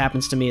that always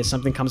happens to me is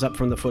something comes up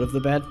from the foot of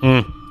the bed,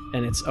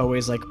 and it's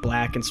always like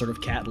black and sort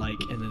of cat-like,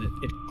 and then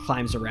it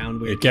climbs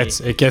around weirdly. It gets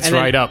And then-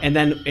 right up. and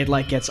then it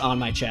like gets on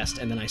my chest,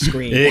 and then I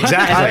scream.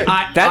 Exactly.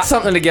 That's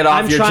something to get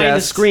off I'm your trying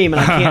chest. to scream, and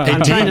I can't.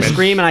 I'm trying to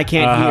scream, and I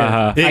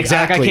can't hear.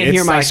 Exactly. I can't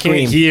hear my scream. I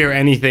can't hear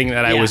anything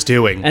that I Yeah. was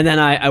doing. And then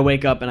I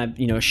wake up and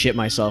I shit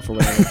myself or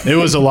whatever. It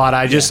was a lot.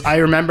 I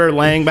remember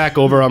laying back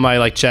over on my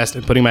like chest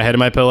and putting my head in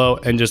my pillow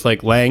and just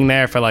like laying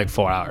there for like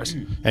 4 hours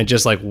and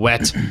just like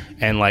wet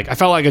and like I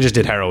felt like I just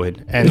did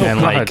heroin and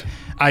then like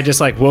I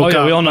just like woke Oh, yeah,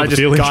 up. we all know I the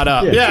just feeling. got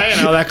up. Yeah,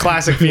 you know that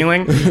classic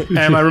feeling.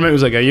 And my roommate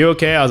was like, "Are you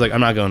okay?" I was like, "I'm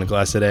not going to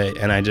class today."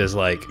 And I just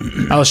like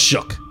I was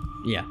shook.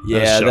 Yeah.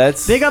 Yeah, shook.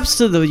 that's Big ups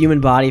to the human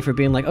body for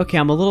being like, okay,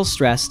 I'm a little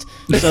stressed.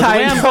 So the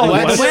way I'm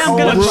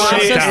going to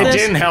process It this.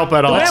 didn't help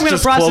at all. The way I'm going to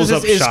Just process close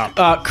this up is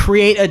shop.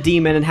 create a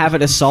demon and have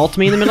it assault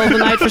me in the middle of the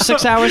night for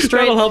 6 hours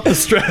straight. That'll help the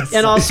stress.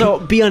 And also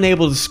be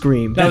unable to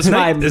scream. That's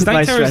my Is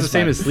night terrors stress the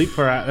same button. as sleep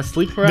paralysis?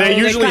 They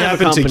usually kind of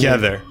happen accompany.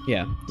 together.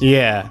 Yeah.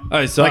 Yeah. All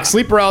right, so like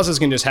sleep paralysis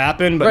can just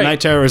happen, but Right.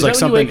 night terror is Is like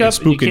that when you something wake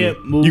up and you spooking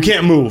can't move? You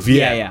can't move. Yeah,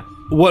 Yeah. yeah.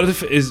 What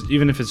if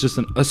even if it's just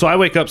an? So I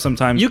wake up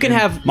sometimes. You can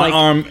and have, my like-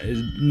 arm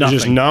is nothing.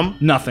 just numb?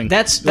 Nothing.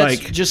 That's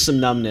like just some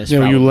numbness. You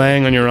know, you probably.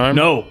 laying on your arm?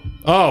 no,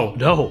 Oh.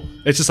 no.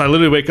 It's just I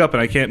literally wake up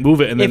and I can't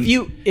move it, and then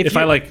if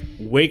I like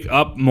wake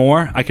up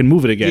more, I can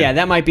move it again. Yeah,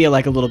 that might be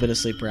like a little bit of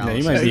sleep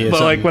paralysis. you might be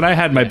But like when I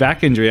had my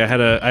back injury, I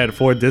had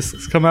 4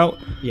 discs come out.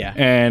 Yeah.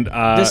 And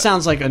This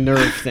sounds like a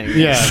nerve thing.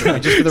 Yeah.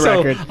 Just for the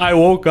so record. I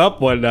woke up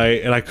one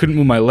night and I couldn't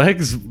move my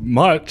legs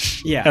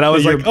much. Yeah. And I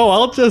was Your- like, oh,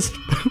 I'll just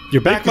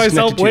Your back make is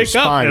myself connected to your wake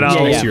up spine, and it's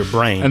I'll. next to your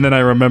brain. And then I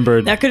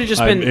remembered That could have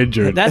just I'm been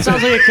injured. That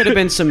sounds like it could have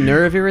been some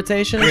nerve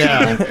irritation or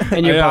Yeah. something,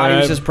 and your Yeah, body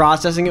was I- just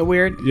processing it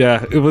weird.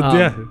 yeah, it was.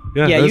 yeah.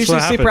 Yeah, that's usually what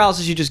sleep happened.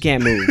 paralysis, you just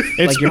can't move.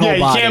 It's, like your whole yeah,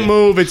 body. you can't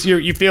move. It's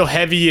you feel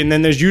heavy, and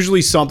then there's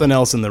usually something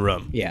else in the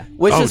room. Yeah.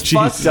 which Oh, is jeez.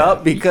 fucked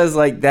up because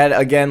like that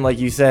again, like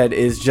you said,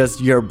 is just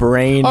your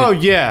brain. Oh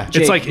yeah,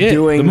 It's like it,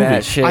 doing the movie.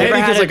 that shit. I ever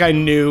think had it's a- like I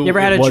knew. You ever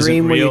had it a wasn't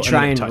dream where real, you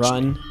try then and it touched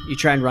run? me. You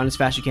try and run as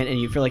fast as you can, and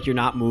you feel like you're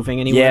not moving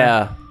anywhere.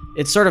 Yeah.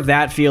 It's sort of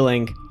that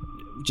feeling,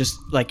 just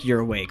like you're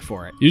awake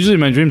for it. Usually in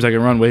my dreams I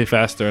can run way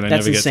faster and I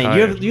That's never insane. get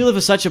You, tired. you live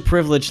a, such a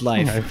privileged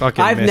life. I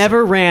fucking I've miss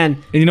never ran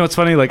And you know what's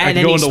funny? Like I at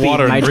can go any into speed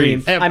water in my and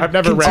breathe. dream. I've I'm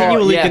never ran.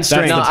 continually yeah,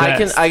 constrained. no, That's the I can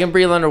best. I can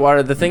breathe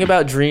underwater. The thing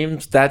about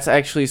dreams, that's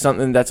actually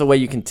something. That's a way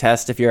you can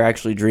test if you're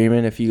actually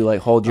dreaming. If you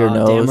like hold your Oh,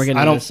 nose. damn, we're getting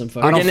I into don't.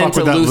 some I don't fucking- fuck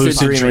with that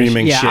lucid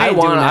dreaming Yeah, shit. I I ain't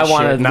want doing that a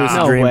shit. lucid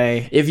No dream.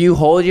 way. If you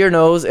hold your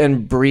nose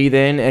and breathe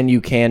in and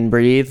you can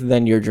breathe,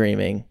 then you're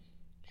dreaming.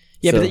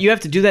 Yeah, So- but you have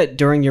to do that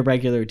during your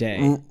regular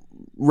day.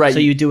 Right. So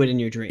you do it in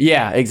your dream.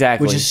 Yeah,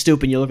 exactly. Which is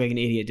stupid. You look like an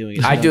idiot doing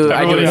it. I do.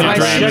 I do it Everyone I'm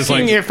in sometimes. dream is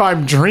checking like- if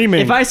I'm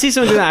dreaming. If I see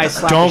someone doing that, I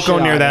slap Don't the go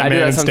shit near out of that it. I do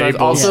man that in sometimes.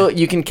 Staples. Also,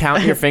 you can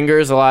count your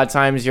fingers. A lot of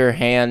times, your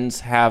hands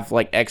have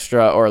like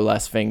extra or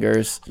less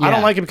fingers. I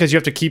don't like it because you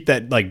have to keep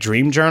that like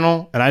dream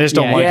journal, and I just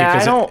don't Yeah. like Yeah,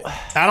 it I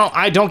because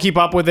I don't keep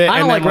up with it. I don't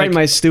and like then, writing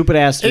my stupid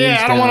ass dreams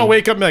Yeah, I don't want to down.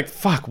 wake up and be like,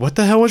 fuck, what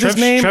the hell was his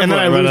name? Trevor And then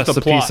I read lose us the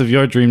a piece plot. of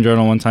your dream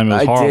journal one time. It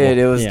was I horrible. did.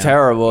 It was Yeah.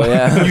 terrible.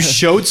 Yeah. You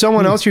showed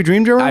someone else your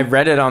dream journal? I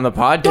read it on the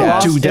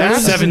podcast. do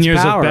that. That's 7 its years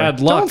power. of bad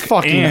luck. Don't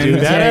fucking and, do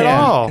that at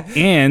all.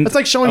 And It's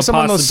like showing a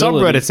someone those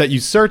possibility. subreddits that you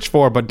search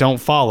for but don't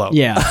follow.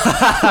 Yeah.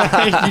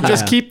 You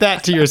just keep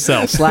that to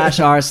yourself.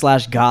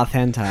 /r/goth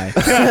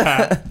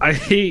hentai. I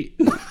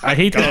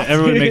hate that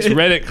everyone makes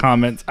Reddit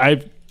comments.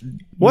 I've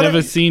What never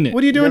are- seen it.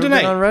 What are you You doing ever been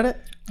tonight? on Reddit?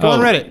 Go on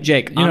Reddit.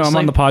 Jake, You know, I'm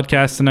on the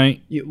podcast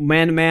tonight.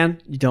 man to man,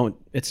 you don't.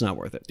 It's not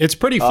worth it. It's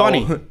pretty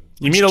funny.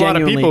 You meet a lot of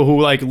genuinely- people who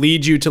like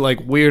lead you to like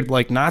weird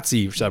like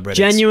Nazi subreddits.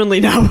 Genuinely,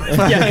 no.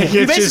 Yeah, you It's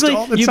just basically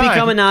all the you time.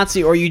 become a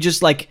Nazi, or you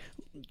just like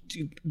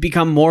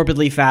become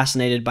morbidly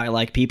fascinated by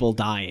like people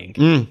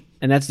dying,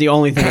 and that's the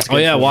only thing. That's Oh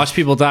good yeah, for you. watch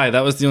people die. That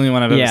was the only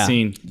one I've Yeah, ever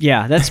seen.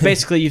 yeah. That's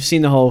basically you've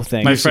seen the whole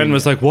thing. My friend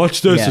was like,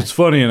 "Watch this, Yeah. it's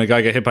funny," and a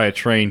guy got hit by a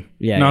train.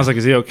 Yeah, and I yeah. was like,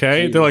 "Is he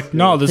okay?" They're like,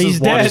 "No, this He's is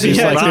dead. watch this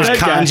Yeah, live." it's There's that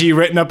guy. kanji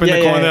written up in Yeah, the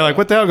yeah, corner. yeah. They're like,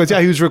 what the hell? He goes,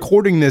 yeah, he was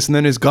recording this and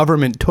then his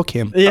government took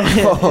him. Yeah,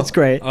 it's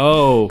great.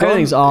 Oh,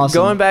 Everything's awesome.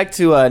 Going back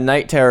to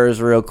night terrors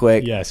real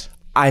quick. Yes.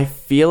 I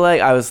feel like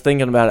I was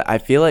thinking about it. I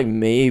feel like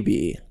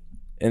maybe,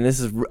 and this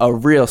is a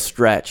real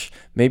stretch,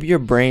 maybe your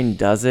brain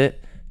does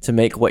it to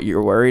make what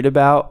you're worried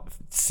about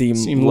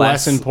seem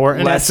less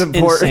important. Less That's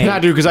important. insane. Nah,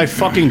 dude, because I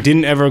fucking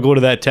didn't ever go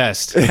to that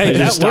test. I that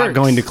just stopped works.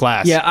 going to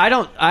class. Yeah,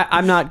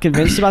 I'm not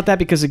convinced about that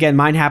because again,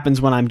 mine happens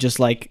when I'm just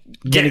like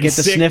gonna Getting get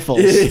the sick.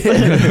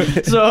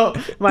 sniffles. So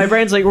my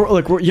brain's like,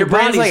 look, your Your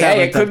brain's body's like, having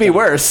hey, a it tough could be time.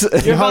 worse.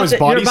 You're how about, his to, you're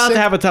body's about sick?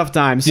 to have a tough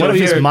time. So What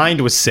if his here-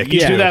 mind was sick? you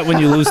do that when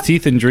you lose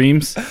teeth in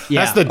dreams.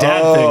 yeah. That's the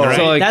dad thing, right?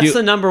 So like That's you,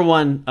 the number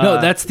one. no,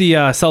 that's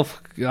the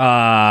self.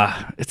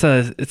 It's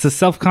a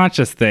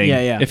self-conscious thing.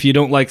 Yeah, yeah. If you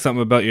don't like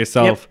something about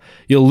yourself,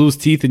 you'll lose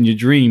teeth in your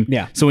dream.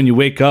 Yeah. So when you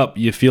wake up,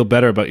 you feel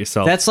better about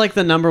yourself. That's like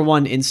the number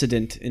one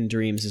incident in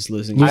dreams is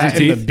losing. losing and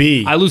the teeth.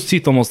 B. I lose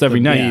teeth almost every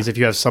night. Bees if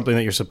you have something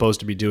that you're supposed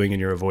to be doing and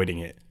you're avoiding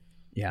it.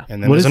 Yeah.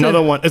 And then What there's is it?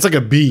 another one. It's like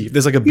a bee.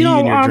 There's like a bee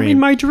in your dream. in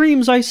my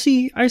dreams, I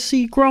see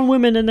grown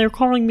women, and they're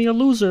calling me a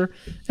loser,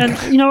 and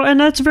and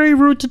that's very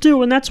rude to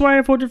do, and that's why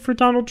I voted for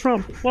Donald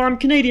Trump. Well, I'm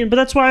Canadian, but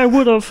that's why I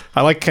would have.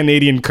 I like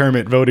Canadian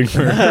Kermit voting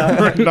for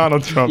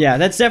Donald Trump. Yeah,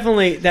 that's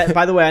definitely that.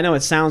 By the way, I know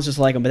it sounds just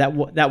like him,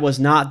 but that was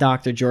not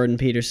Dr. Jordan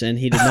Peterson.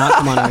 He did not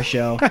come on our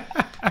show.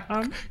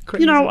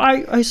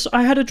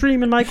 I had a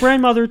dream, and my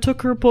grandmother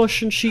took her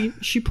bush, and she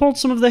pulled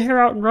some of the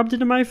hair out and rubbed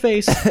it in my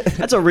face.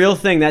 That's a real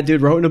thing that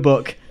dude wrote in a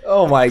book.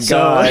 Oh my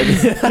god.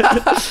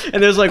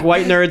 And there's like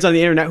white nerds on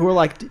the internet who are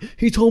like,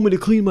 he told me to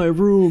clean my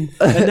room,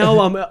 and now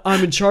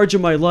I'm in charge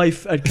of my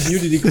life at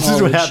community college. This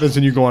is what happens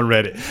when you go on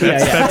Reddit.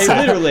 Yeah,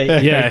 literally.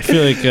 Yeah, I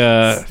feel like.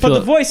 But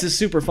the voice is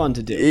super fun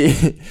to do.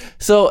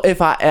 So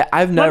if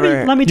I've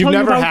never Let me You've tell you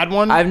never about. had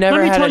one? I've never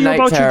Let me had tell a you night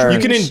about your terror. You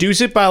can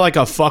induce it by like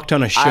a fuck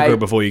ton of sugar I-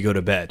 before you go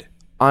to bed.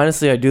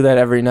 Honestly, I do that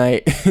every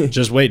night.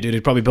 Just wait, dude.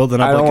 It's probably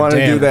building up. I don't like wanna a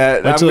dam. do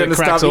that. Wait I'm till it gonna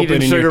cracks stop open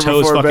eating and your sugar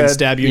toes before fucking bed.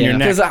 stab you in your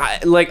neck.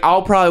 Because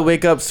I'll probably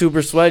wake up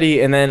super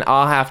sweaty, and then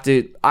I'll have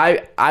to.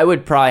 I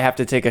would probably have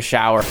to take a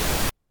shower.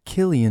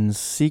 Killian's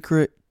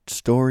secret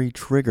story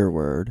trigger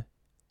word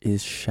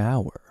is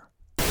shower.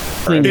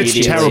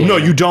 It's terrible. No,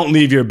 you don't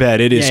leave your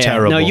bed. It is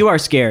terrible. No, you are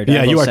scared.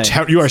 Yeah, I you will are.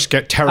 say. You are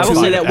scared. Terrible. I will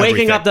say that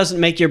waking up doesn't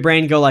make your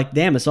brain go like,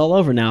 "Damn, it's all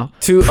over now."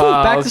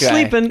 Back to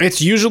sleeping.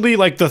 It's usually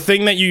like the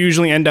thing that you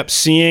usually end up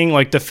seeing,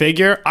 like the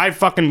figure. I'm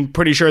fucking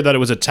pretty sure that it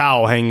was a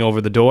towel hanging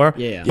over the door.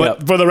 Yeah.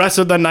 But for the rest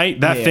of the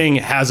night, that thing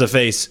has a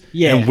face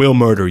and will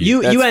murder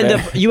you.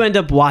 You end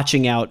up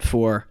watching out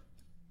for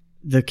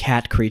the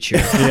cat creature.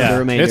 Yeah, the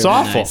remainder it's of the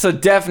awful. night. So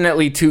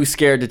definitely too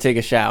scared to take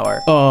a shower.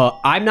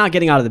 I'm not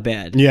getting out of the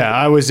bed. Yeah,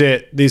 I was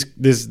it.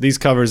 These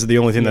covers are the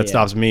only thing that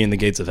stops me in the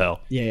gates of hell.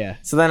 Yeah.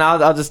 So then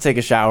I'll just take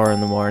a shower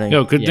in the morning.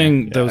 Yo, good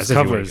thing those as if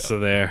you wake covers up. are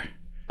there.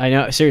 I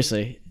know,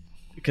 seriously.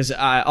 Because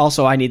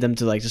I need them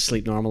to like just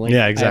sleep normally.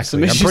 Yeah, I have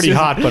some exactly. I'm issues pretty with-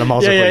 hot, but I'm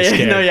also pretty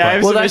scared. No, yeah, I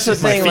have Well, some that's the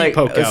issues. thing. feet Like,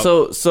 poke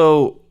out.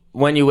 so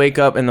when you wake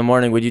up in the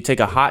morning, would you take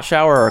a hot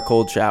shower or a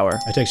cold shower?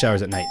 I take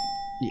showers at night.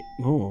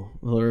 Oh,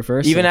 a little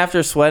reverse. Even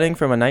after sweating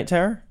from a night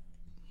terror?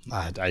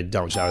 I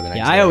don't shower the next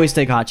Yeah, day. I always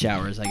take hot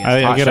showers. I guess.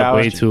 I Hot get up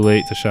way showers. too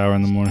late to shower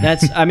in the morning.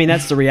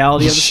 That's the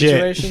reality of the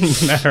Shit.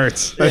 situation. That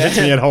hurts. That hits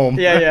me at home.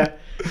 Yeah.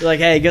 You're like,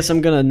 hey, I guess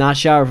I'm gonna not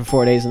shower for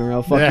 4 days in a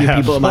row. Fuck you, Yeah,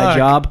 people at my fuck.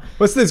 job.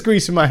 What's this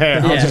grease in my hair?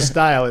 I'll Yeah. just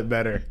style it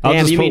better. I'll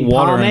Damn, just you put mean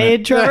water in pomade,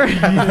 it.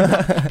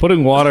 Trevor?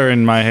 Putting water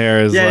in my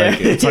hair is Yeah, like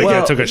yeah. it's like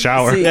I took a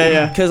shower.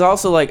 Because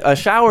also, like, a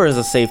shower is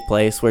a safe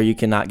place where you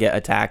cannot get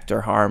attacked or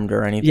harmed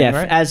or anything, Yeah,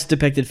 right? as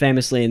depicted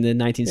famously in the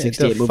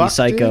 1968 the movie fuck,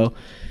 Psycho.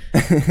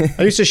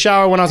 I used to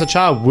shower when I was a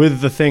child with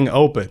the thing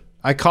open.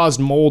 I caused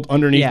mold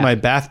underneath Yeah. my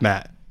bath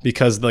mat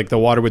because like the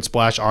water would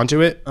splash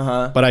onto it.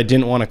 But I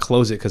didn't want to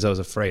close it because I was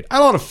afraid. I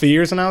had a lot of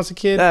fears when I was a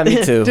kid. Yeah, me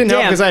too. Didn't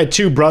help Damn. because I had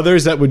two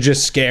brothers that would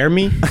just scare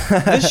me.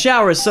 This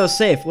shower is so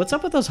safe. What's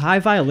up with those high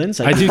violins?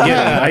 I do get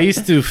it. I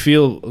used to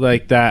feel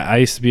like that. I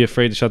used to be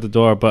afraid to shut the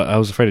door, but I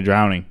was afraid of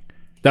drowning.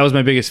 That was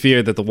my biggest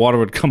fear, that the water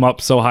would come up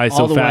so high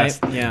so All the way,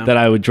 fast yeah. that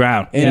I would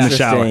drown in the Interesting.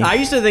 shower. I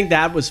used to think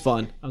that was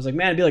fun. I was like,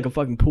 man, it'd be like a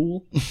fucking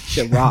pool.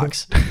 Shit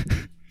rocks.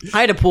 I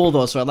had a pool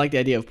though, so I like the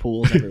idea of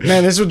pools everywhere.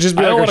 Man, this would just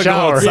be I don't like a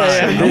wanna go shower.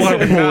 outside. I don't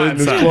wanna go Not,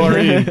 it's inside.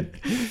 chlorine.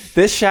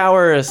 This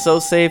shower is so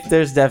safe,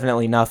 there's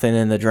definitely nothing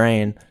in the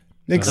drain.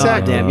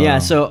 Exactly. Damn, yeah.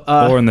 So,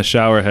 Or in the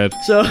shower head.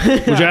 so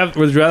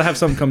Would you rather have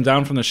something come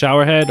down from the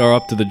shower head or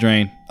up to the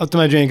drain? Up to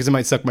my drain because it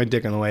might suck my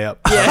dick on the way up.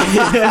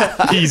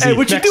 Easy. hey,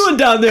 what you doing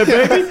down there,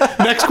 baby?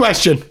 Next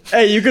question.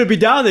 Hey, you're gonna be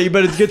down there. You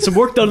better get some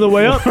work done on the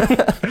way up.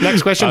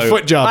 Next question.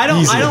 Foot job.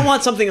 Easy. I don't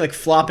want something like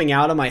flopping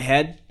out of my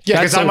head. Yeah,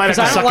 because I might have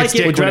to I don't suck like its it.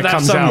 dick Would when you it rather have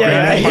comes some- out.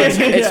 Yeah, right?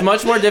 yeah. It's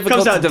much more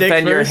difficult Comes to out dick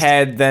defend your first.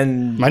 head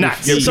than My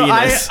nuts. your So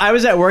penis. I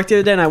was at work the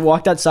other day and I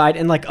walked outside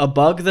and like a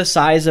bug the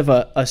size of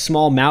a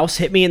small mouse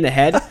hit me in the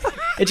head.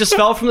 It just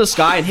fell from the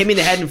sky and hit me in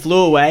the head and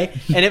flew away.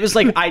 And it was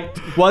like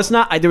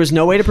there was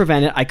no way to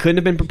prevent it. I couldn't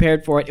have been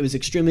prepared for it. It was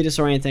extremely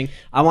disorienting.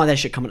 I want that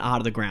shit coming out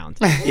of the ground.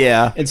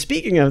 yeah. And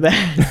speaking of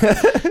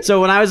that,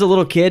 so when I was a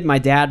little kid, my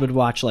dad would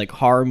watch like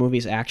horror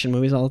movies, action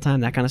movies all the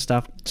time, that kind of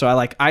stuff. So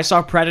I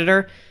saw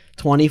Predator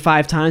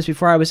 25 times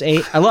before I was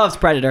 8. I loved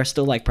Predator,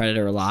 still like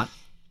Predator a lot.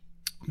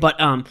 But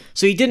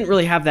so he didn't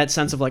really have that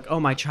sense of like, oh,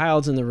 my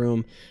child's in the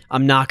room.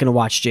 I'm not going to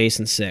watch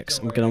Jason 6.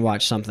 I'm going to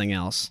watch something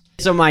else.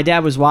 So my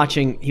dad was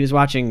watching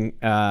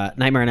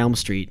Nightmare on Elm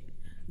Street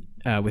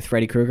with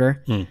Freddy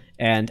Krueger.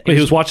 And Wait, he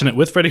was watching it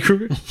with Freddy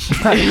Krueger?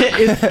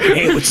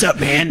 hey, what's up,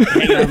 man?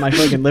 Hanging out in my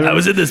fucking living room. I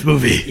was in this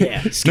movie.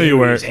 Yeah, No, you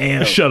weren't. scary as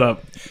hell. Shut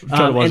up. I'm trying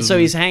to watch And this so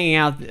movie. he's hanging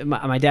out.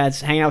 My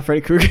dad's hanging out with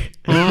Freddy Krueger.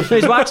 So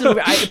he's watching the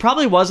movie. It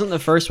probably wasn't the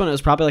first one. It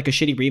was probably like a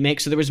shitty remake.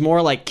 So there was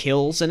more like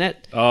kills in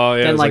it. Oh, yeah,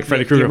 than it was like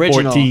Freddy the Krueger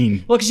original.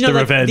 14. Well, because you know, The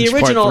like, Revenge, the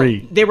Part original,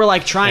 3. they were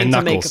like trying And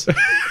to make. Knuckles.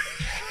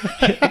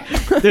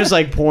 There's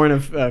like porn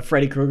of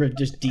Freddy Krueger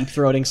just deep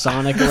throating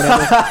Sonic or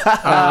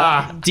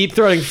whatever. Deep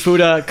throating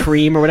Fuda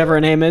Cream or whatever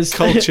her name is.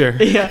 Culture.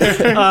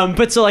 Yeah.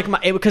 But so like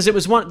because it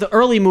was the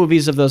early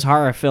movies of those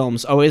horror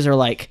films always are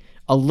like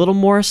a little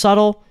more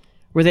subtle,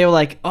 where they were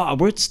like, oh,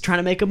 we're just trying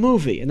to make a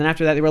movie, and then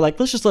after that they were like,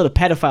 let's just let a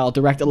pedophile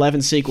direct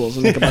 11 sequels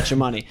and make a bunch of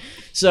money.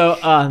 So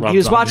he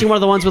was watching one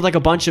of the ones with like a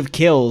bunch of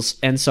kills,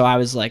 and so I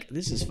was like,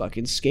 this is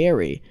fucking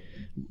scary.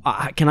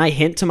 Can I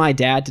hint to my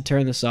dad to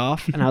turn this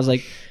off? And I was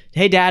like,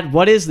 hey dad,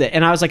 what is that?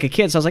 And I was like a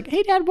kid, so I was like,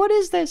 hey dad, what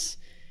is this?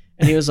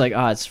 And he was like,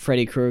 oh, it's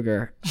Freddy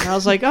Krueger. And I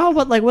was like, oh,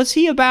 what's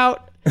he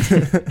about?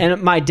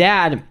 And my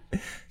dad,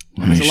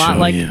 he's a lot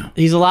like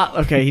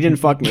okay, he didn't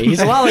fuck me. He's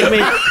a lot like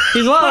me.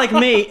 He's a lot like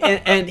me,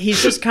 and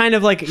he's just kind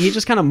of like, he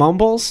just kind of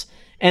mumbles.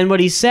 And what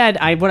he said,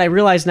 what I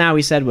realize now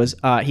he said was,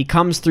 he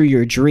comes through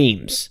your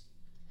dreams.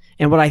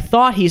 And what I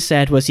thought he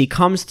said was he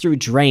comes through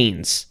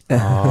drains.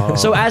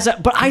 So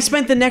but I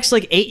spent the next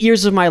like 8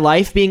 years of my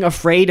life being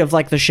afraid of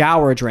like the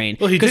shower drain.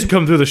 Well, he did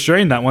come through the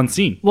strain that one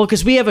scene. Well,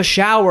 because we have a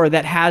shower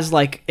that has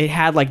like, it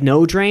had like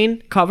no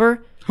drain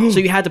cover. So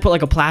you had to put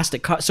like a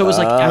plastic so it was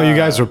like, Oh, you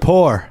guys were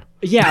poor.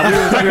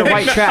 Yeah, we were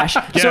white trash.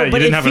 Yeah, you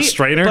didn't have a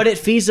strainer? But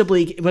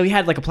we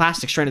had like a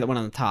plastic strainer that went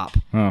on the top.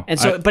 Oh, And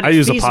so, I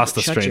use a feasibly-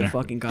 pasta shut strainer. Your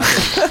fucking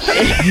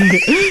goddamn.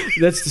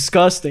 That's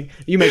disgusting.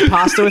 You make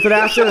pasta with it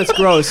after? That's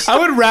gross. I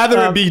would rather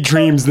it be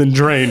dreams than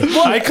drain.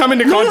 I come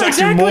into contact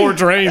with more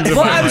drains.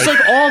 Well, I was like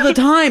all the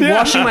time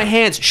washing my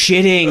hands,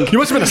 shitting. You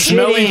must have been a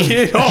smelly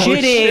kid. Oh,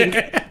 shitting.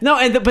 shit. No,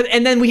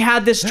 and then we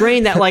had this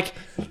drain that like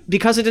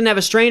because it didn't have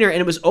a strainer and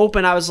it was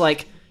open, I was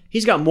like,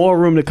 he's got more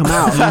room to come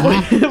out.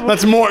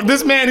 That's more.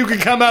 This man who could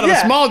come out of a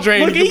small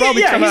drain Look, could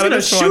probably come he's out of gonna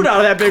this shoot one out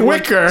of that big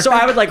quicker. one. So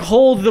I would like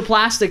hold the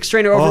plastic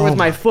strainer over with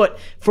my foot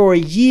for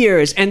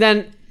years, and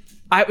then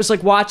I was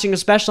like watching a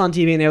special on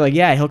TV, and they were like,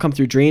 "Yeah, he'll come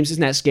through dreams.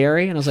 Isn't that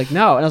scary?" And I was like,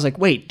 "No." And I was like,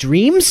 "Wait,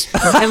 dreams?"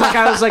 And like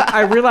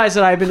I realized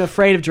that I've been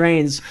afraid of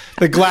drains.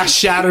 The glass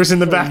shatters in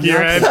the back of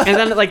your head. And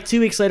then like 2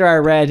 weeks later, I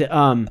read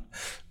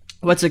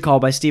what's it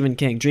called by Stephen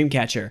King,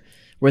 Dreamcatcher,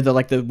 where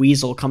the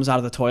weasel comes out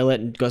of the toilet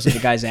and goes into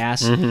the guy's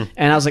ass. And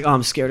I was like, oh,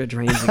 I'm scared of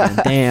drains again.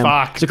 Damn.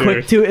 Fuck,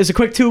 It's a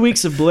quick 2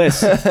 weeks of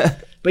bliss.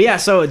 But yeah,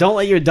 so don't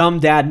let your dumb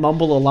dad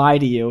mumble a lie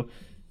to you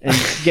and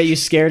get you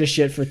scared of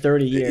shit for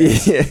 30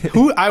 years.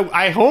 Who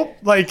I hope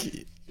like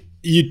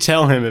you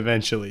tell him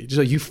eventually. Just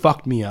like you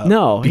fucked me up.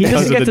 No, he because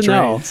doesn't of get the to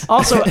know. drains.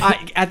 Also,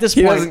 at this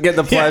He point, doesn't get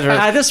the pleasure.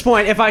 At this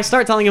point, if I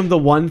start telling him the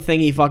one thing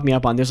he fucked me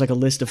up on, there's like a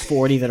list of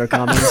 40 that are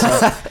coming.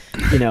 So,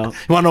 you know, You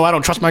want to know I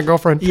don't trust my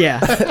girlfriend?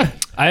 yeah.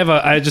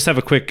 I just have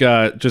a quick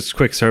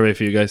quick survey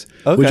for you guys.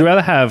 Okay. Would you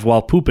rather have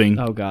while pooping?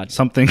 Oh, God.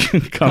 something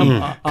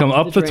come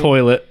up the drain.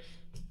 toilet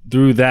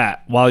through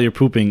that while you're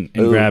pooping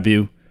and grab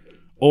you,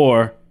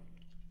 or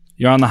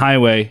you're on the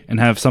highway and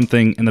have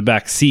something in the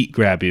back seat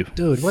grab you?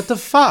 Dude, what the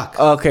fuck?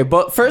 Okay,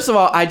 but first of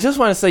all, I just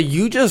want to say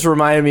you just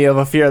reminded me of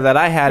a fear that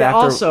I had after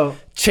Also,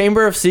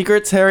 Chamber of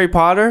Secrets, Harry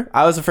Potter.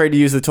 I was afraid to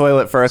use the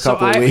toilet for a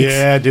couple of weeks.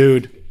 Yeah,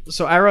 dude.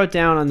 so I wrote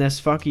down on this,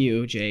 fuck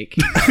you, Jake.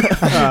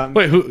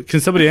 Wait, who can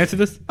somebody answer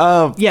this?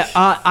 Yeah,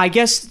 I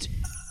guess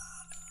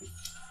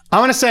I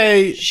want to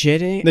say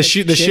shitting. the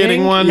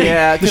shitting one.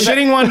 Yeah, the 'cause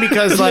shitting one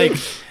because like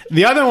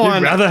the other one.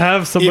 I'd rather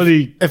have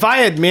somebody. If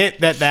I admit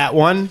that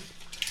one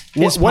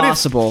It's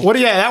possible.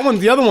 that one?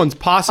 The other one's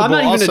possible. I'm not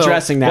even also.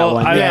 addressing that Well,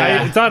 one.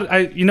 I thought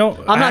I'm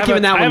not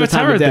giving that one the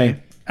time of day.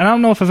 and I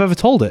don't know if I've ever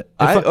told it.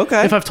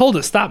 Okay. If I've told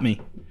it, stop me.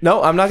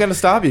 No, I'm not going to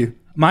stop you.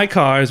 My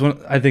car is one.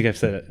 I think I've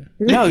said it.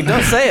 No,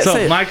 don't say it. So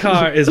say it. my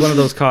car is one of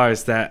those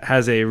cars that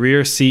has a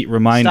rear seat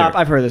reminder. Stop.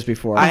 I've heard this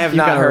before. I have You've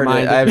not got a heard it.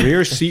 reminder. I've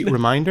Rear seat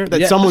reminder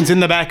that Yeah. someone's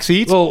in the back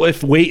seat. Well,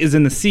 if weight is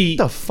in the seat,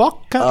 What the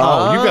fuck?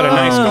 Oh, you got a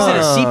nice Is car. it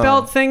a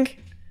seatbelt thing?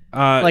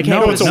 Like, hey,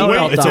 no, put it's a a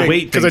seatbelt weight. It's on. a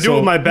weight Because thing. I do it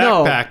with my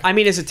backpack. No, I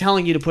mean, is it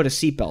telling you to put a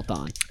seatbelt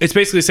on? It's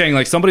basically saying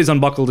like somebody's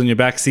unbuckled in your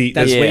back seat.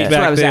 There's That's, weight that's back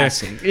what I was there.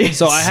 asking.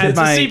 So I had it's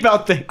my a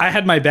seatbelt thing. I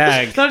had my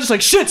bag. Not just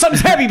like shit.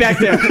 Something's heavy back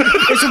there.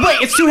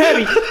 It's too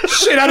heavy.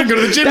 Shit, I didn't go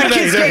to the gym That today.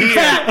 kid's getting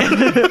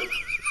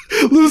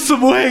fat. Lose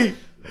some weight.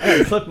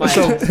 Flip my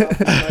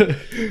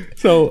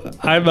So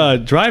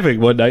I'm driving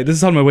one night. This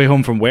is on my way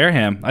home from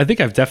Wareham. I think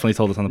I've definitely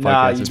told this on the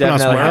Nah, podcast. you not definitely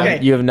swearing.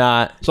 haven't. You have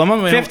not. So I'm on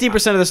my way home.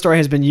 50% of the story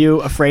has been you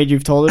afraid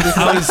you've told it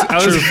before. I was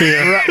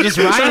Just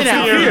ride it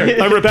out.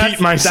 I repeat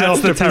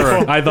myself that's the to terror.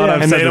 people. I thought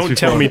I've and said they this don't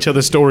tell before. me till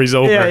the story's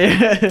over.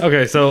 Yeah.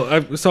 Okay, so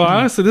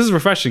honestly, this is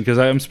refreshing because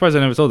I'm surprised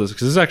I never told this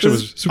because this actually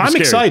was super I'm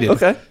scary. excited.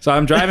 Okay. So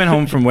I'm driving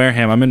home from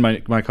Wareham. I'm in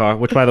my car,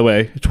 which by the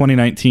way,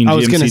 2019 I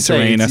was gonna GMC say,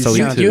 Terrain it's-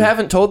 SLE2. You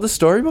haven't told the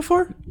story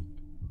before?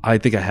 I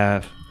think I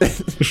have.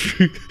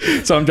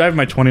 So I'm driving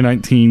my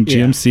 2019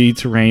 GMC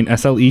Terrain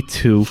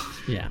SLE2.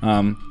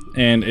 Yeah.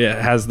 And it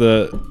has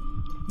the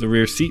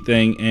rear seat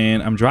thing,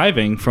 and I'm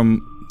driving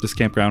from this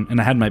campground, and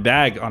I had my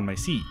bag on my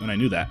seat when I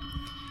knew that.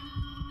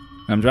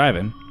 I'm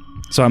driving,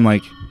 so I'm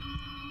like,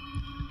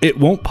 it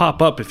won't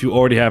pop up if you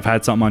already have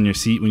had something on your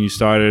seat when you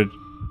started.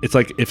 It's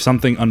like if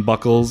something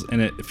unbuckles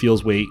and it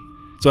feels weight,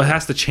 so it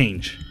has to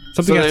change.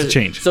 Something has to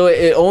change. So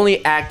it only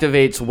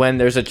activates when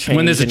there's a change.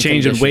 When there's a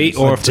change in weight, conditions.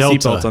 or if the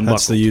seatbelt's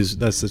unbuckled.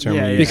 That's the term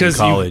Yeah, we yeah. use Because in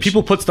college.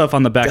 people put stuff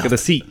on the back of the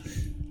seat,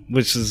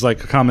 which is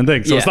like a common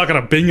thing. So it's Yeah. not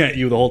gonna bing at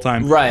you the whole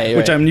time, Right,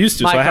 Which right. I'm used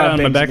to. My So I had car it on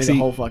my bings back me seat. the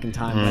whole fucking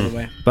time, by the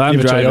way. But I'm You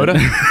have a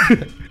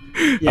driving.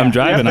 I'm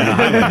driving on the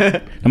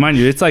highway. And mind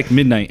you, it's like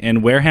midnight,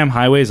 and Wareham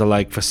highways are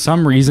like, for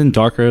some reason,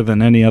 darker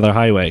than any other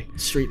highway.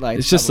 Street lights.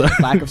 It's just probably.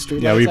 Lack of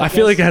street Yeah, lights. I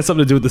feel like it has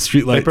something to do with the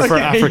street I lights. prefer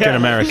African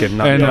American,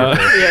 not And,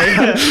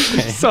 darker.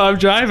 so I'm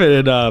driving,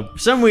 and For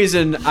some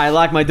reason, I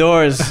lock my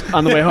doors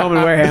on the way home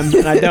in Wareham,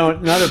 and I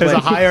don't in other There's a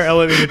places. higher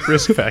elevated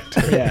risk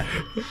factor. Yeah.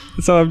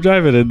 so I'm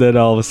driving, and then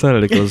all of a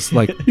sudden it goes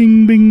like,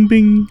 bing, bing,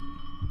 bing,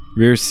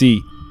 rear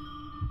seat.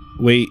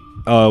 Wait,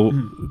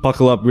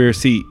 buckle up, rear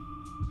seat,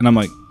 and I'm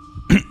like.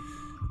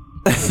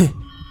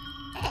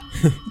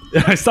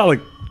 I start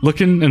like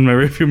looking in my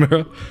rearview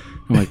mirror.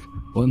 I'm like,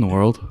 what in the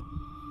world?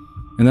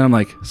 And then I'm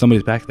like,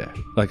 somebody's back there.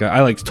 Like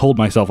I like told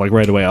myself like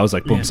right away. I was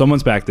like, boom,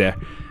 someone's back there.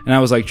 And I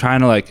was like trying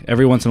to like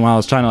every once in a while I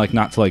was trying to like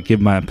not to like give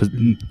my.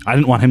 I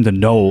didn't want him to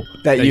know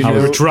That you I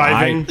knew. was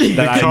driving the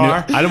that I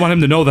car. knew. I didn't want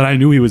him to know that I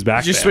knew he was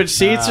back Did you there. switch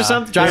seats or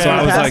something? Driving So on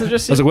I the was like, passenger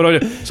seat? what do I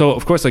do? So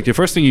of course, like the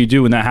first thing you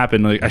do when that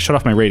happened, like I shut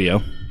off my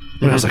radio,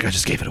 But I was like, I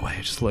just gave it away.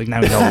 Just like,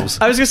 now he knows.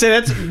 I was gonna say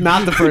that's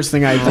not the first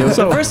thing I do.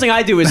 The first thing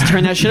I do is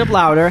turn that shit up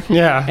louder.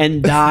 Yeah.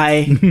 And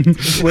die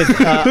with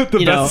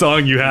The best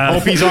song you have.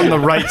 Hope he's on the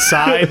right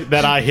side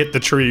that I hit the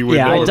tree with.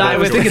 Yeah, I die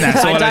with thinking that.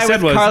 So I what I die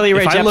said with was, Carly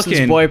Rae if I look Jepsen's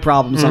in- Boy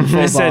Problems on full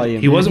I said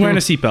volume. he wasn't wearing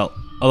a seatbelt.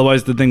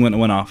 Otherwise, the thing went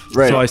off.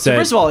 Right. So I So said,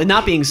 first of all,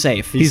 not being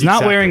safe. he's not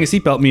Exactly. wearing a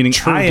seatbelt, meaning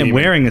I am demon.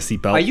 wearing a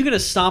seatbelt. Are you gonna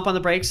stomp on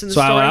the brakes in the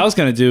So story? what I was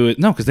gonna do is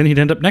no, because then he'd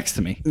end up next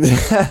to me.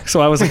 So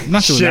I was like,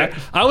 not doing Shit. that.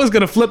 I was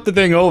gonna flip the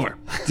thing over.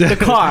 The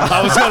car.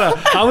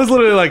 I was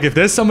literally like, if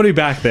there's somebody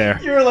back there,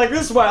 You were like,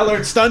 this is why I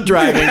learned stunt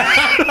driving.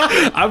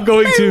 I'm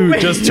going to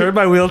just turn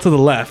my wheel to the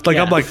left. Like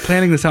Yeah. I'm like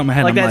planning this out in my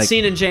head. Like I'm that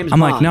scene in James I'm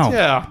Bond. like, no.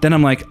 Yeah. Then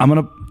I'm like, I'm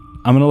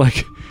gonna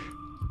like.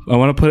 I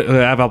want to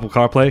have Apple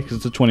CarPlay because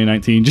it's a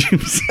 2019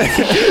 Jeep.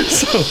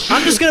 So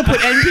I'm just gonna put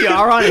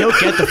NPR on. He'll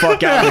get the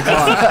fuck out of the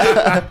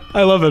car.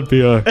 I love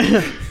NPR.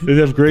 They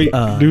have great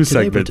news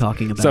today we're segments.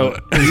 talking about so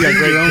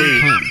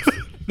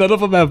none of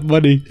them have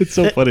money. It's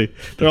so funny.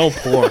 They're all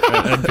poor at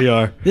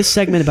NPR. This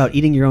segment about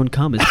eating your own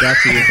cum is brought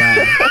to you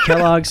by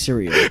Kellogg's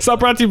cereal. It's not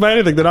brought to you by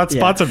anything. They're not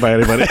sponsored by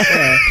anybody.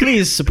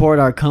 Please support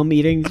our cum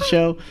eating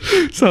show.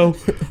 So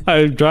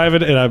I'm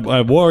driving and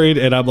I'm worried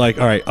and I'm like,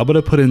 all right, I'm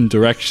gonna put in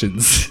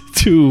directions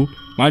to,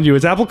 mind you,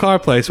 it's Apple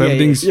CarPlay, so Yeah,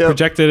 everything's yeah.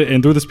 projected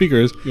and through the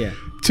speakers. Yeah.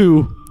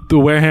 To the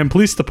Wareham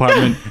Police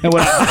Department. And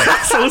when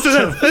so listen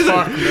to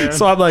this.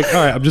 So I'm like,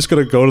 all right, I'm just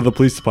gonna go to the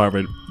police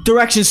department.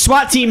 Directions: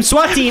 SWAT team,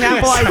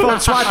 Apple iPhone,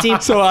 SWAT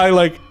team. So I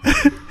like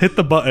hit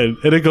the button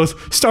and it goes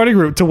starting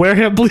route to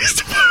Wareham Police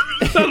Department.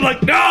 I'm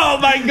like, no,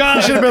 my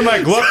God. Should have been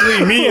like,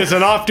 luckily me as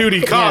an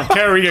off-duty cop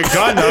carry a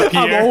gun up here.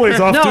 I'm always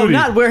off No, duty.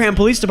 not Wareham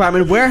Police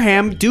Department.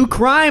 Wareham Do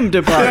Crime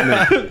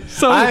Department.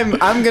 So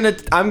I'm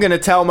gonna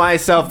tell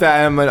myself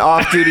that I'm an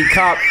off-duty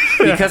cop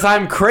because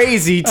I'm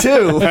crazy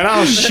too. and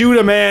I'll shoot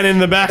a man in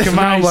the back of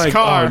my I'm like,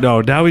 car. oh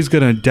no, now he's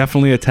gonna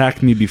definitely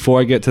attack me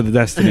before I get to the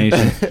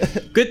destination.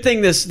 Good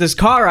thing this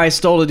car I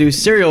stole to do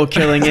serial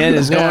killing in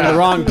is going to the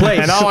wrong place.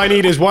 And all I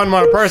need is one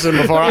more person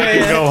before I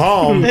can go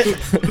home.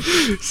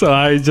 So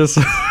I just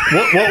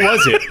What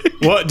was it?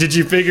 What did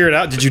you figure it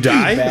out? Did you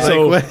die?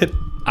 So- Like, what?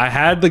 I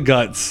had the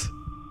guts.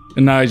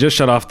 And now I just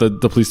shut off the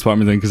police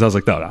department thing because I was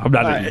like, no, I'm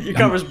not. All right, your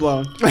cover's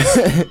blown.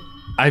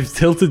 I've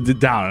tilted it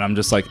down and I'm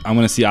just like, I'm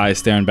gonna see eyes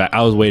staring back.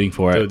 I was waiting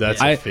for it. Dude,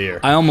 that's a fear.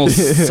 I almost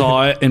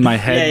saw it in my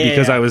head Yeah,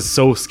 because yeah. I was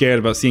so scared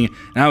about seeing it.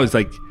 And I was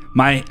like,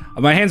 my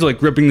hands were like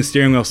gripping the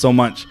steering wheel so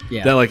much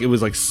Yeah. that like it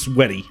was like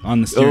sweaty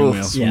on the steering Oof.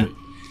 wheel. Yeah.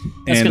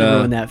 That's And, gonna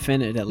ruin that fin.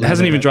 That It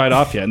hasn't even dried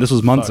off yet. And this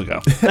was months ago.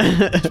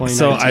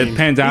 So I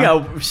panned You down.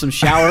 got some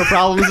shower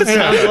problems. It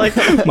sounds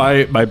like.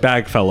 My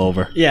bag fell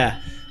over. Yeah.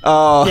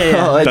 Oh, Yeah,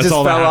 yeah. it That's just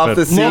all that fell off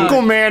the happened. seat.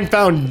 Local man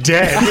found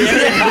dead.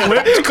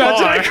 Flipped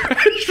car.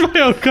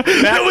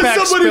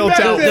 Backpack spilled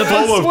out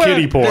full of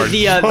kitty porn.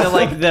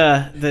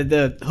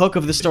 The hook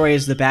of the story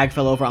is the bag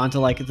fell over onto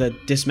like the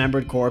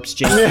dismembered corpse.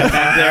 Jake's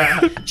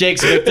back there.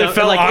 Jake's victim. It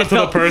fell onto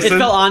the person? It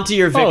fell onto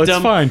your victim. Oh, it's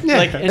fine.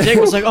 Like, and Jake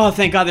was like, "Oh,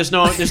 thank God, there's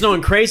no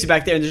one crazy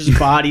back there, and there's just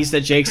bodies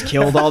that Jake's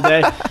killed all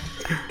day."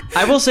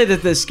 I will say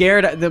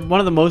that one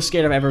of the most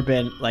scared I've ever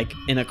been, like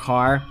in a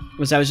car,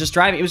 was I was just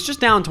driving. It was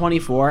just down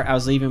 24. I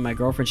was leaving my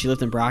girlfriend. She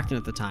lived in Brockton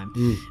at the time,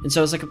 and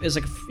so it was like a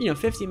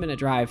 15-minute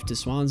drive to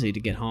Swansea to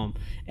get home,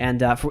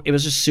 and it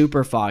was just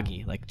super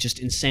foggy, like just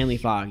insanely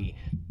foggy.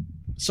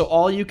 So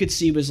all you could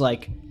see was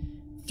like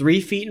 3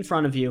 feet in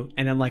front of you,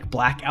 and then like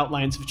black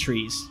outlines of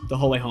trees the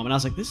whole way home. And I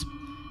was like, this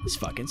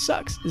fucking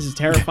sucks. This is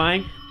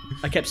terrifying.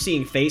 I kept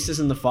seeing faces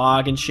in the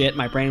fog and shit.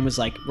 My brain was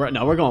like,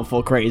 no, we're going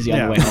full crazy on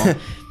the way home.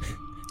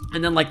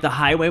 And then like the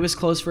highway was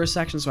closed for a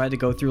section, so I had to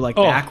go through like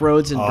back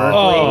roads in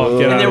Berkeley,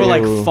 get and there out were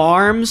of like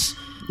farms.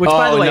 Which,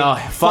 by the way, no,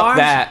 fuck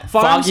that.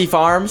 Foggy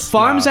farms.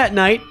 Farms at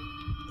night.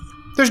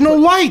 There's no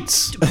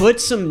lights.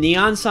 Put some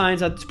neon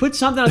signs out. Put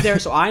something out there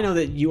so I know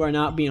that you are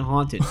not being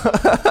haunted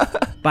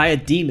by a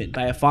demon,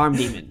 by a farm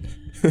demon.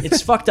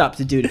 It's fucked up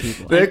to do to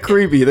people. They're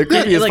creepy. They're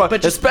creepy as like, fuck,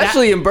 but just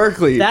especially in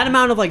Berkeley. That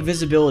amount of like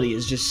visibility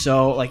is just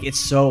so like it's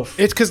so.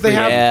 It's because they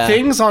Yeah. have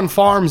things on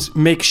farms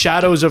make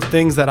shadows of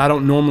things that I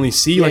don't normally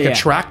see, like yeah. a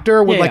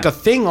tractor with Yeah, like yeah. a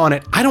thing on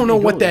it. I don't know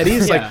what that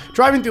is. Yeah. Like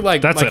driving through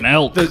like That's like an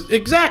elk.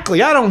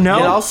 Exactly. I don't know.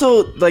 and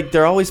also, like,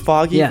 they're always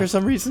foggy Yeah. for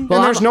some reason.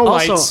 And there's no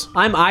also, lights.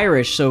 I'm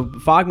Irish, so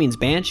fog means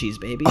banshees,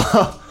 baby.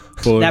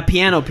 Boy. That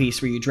piano piece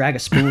where you drag a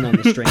spoon on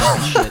the string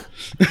and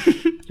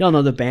shit. Y'all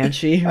know the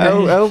banshee? I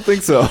don't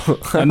think so.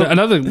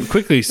 Another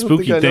quickly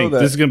spooky I know thing. that.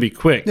 This is gonna be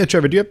quick. Yeah,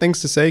 Trevor, do you have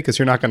things to say? Because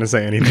you're not going to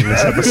say anything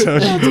this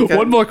episode.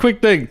 One more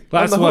quick thing.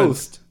 Last the one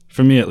host.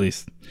 for me at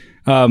least.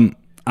 I'm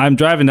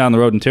driving down the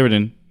road in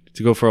Tiverton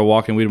to go for a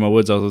walk in Weedemore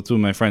Woods. I was with two of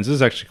my friends. This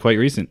is actually quite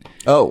recent.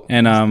 Oh.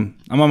 And I'm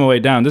on my way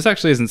down. This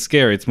actually isn't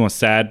scary. It's more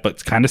sad, but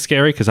it's kind of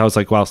scary because I was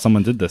like, wow,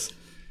 someone did this.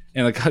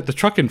 And the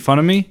truck in front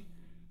of me,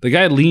 the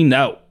guy leaned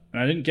out.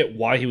 And I didn't get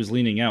why he was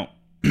leaning out.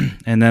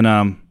 And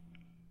then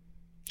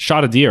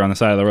shot a deer on the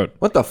side of the road.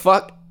 What the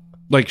fuck?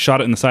 Like shot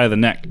it in the side of the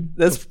neck.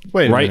 That's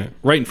Wait a Right minute.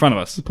 right in front of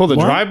us. Pull the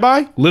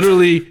drive-by?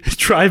 Literally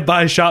drive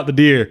by, shot the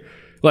deer.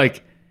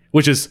 Like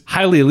which is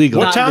highly illegal.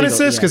 What town is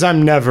legal, this? yeah. Because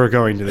I'm never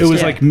going to this.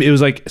 It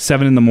was like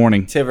 7 in the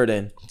morning.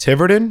 Tiverton.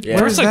 Tiverton? Yeah.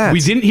 Where's First, like that? we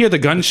didn't hear the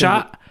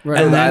gunshot, Right.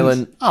 and Rhode then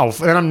Island. Oh,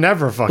 and I'm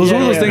never it fucking. was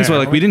one of those Yeah, things where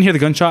yeah. like we didn't hear the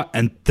gunshot,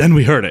 and then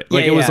we heard it.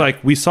 Like Yeah, it was yeah.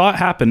 like we saw it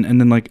happen, and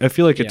then like I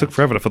feel like it took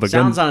forever for the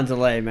Sounds gun. on a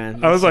delay,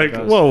 man. I was like, That's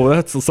how it goes. whoa,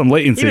 that's some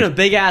latency. Even a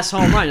big ass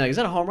home run. You're like, is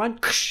that a home run?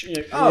 You're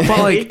like, oh, But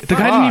like the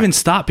guy didn't even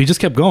stop. He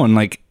just kept going.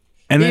 Like,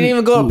 and He then didn't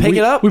even go and pick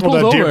it up? We Well,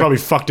 pulled that deer over. probably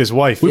fucked his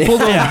wife. We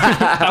pulled over.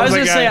 I was like,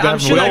 gonna say, yeah, I'm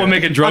sure We that, all were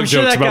making drug I'm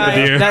sure jokes that about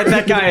guy, the deer.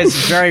 That guy is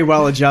very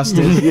well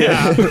adjusted.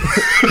 Yeah,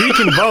 he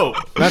can vote.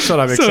 That's what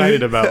I'm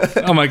excited about.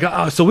 Oh my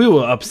god! So we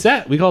were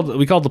upset. We called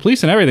the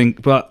police and everything,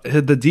 but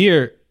the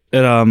deer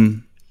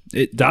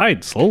it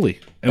died slowly,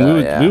 and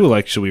we were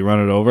like, should we run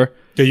it over?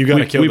 Yeah, you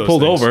gotta kill We those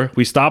pulled things. over.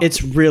 We stopped.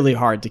 It's really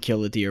hard to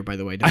kill a deer, by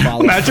the way. To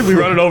follow. Imagine we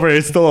run it over.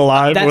 It's still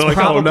alive. That's we're like,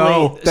 probably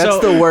oh no. That's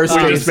the worst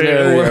case just made it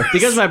scenario. worse.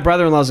 Because my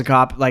brother-in-law's a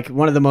cop. Like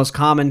one of the most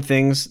common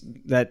things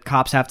that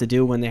cops have to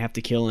do when they have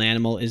to kill an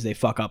animal is they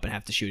fuck up and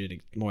have to shoot it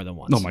more than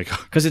once. Oh my god!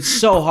 Because it's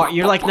so hard.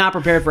 You're like not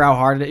prepared for how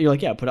hard it is. You're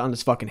like, yeah, put it on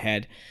this fucking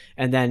head,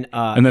 and then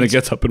And then it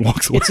gets up and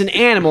walks away. it's an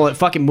animal. It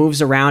fucking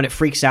moves around. It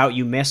freaks out.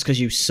 You miss because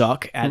you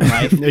suck at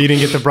life. You didn't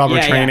get the proper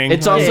Yeah, yeah. training.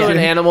 It's also Yeah. an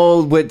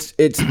animal with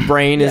its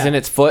brain is in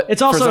its foot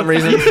It's also for some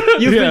reason. You've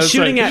Yeah, been it's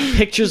shooting like- at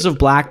pictures of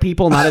black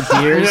people, not at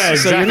deers. Yeah,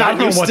 So you're exactly. I not don't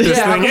know used what to. this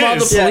Yeah, how thing come all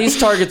is. the police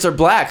targets are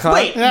black, huh?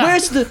 Wait,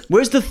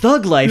 where's the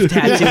thug life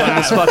tattoo on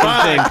this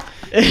fucking thing?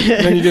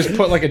 then you just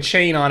put like a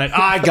chain on it.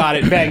 I got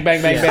it. Bang,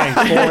 bang, bang, bang.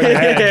 Forward the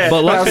head. But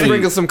I'll luckily,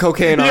 sprinkle some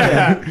cocaine on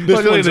it. This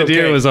luckily one's the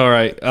deer okay. was all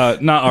right.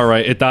 Not all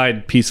right. It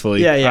died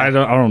peacefully. Yeah, yeah. I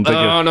don't think.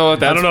 I don't know if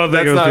that's, I don't know if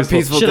that's it was not peaceful.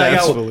 peaceful. Shit, I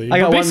got, Peacefully. I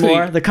got But one basically-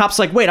 more. The cop's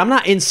like, wait, I'm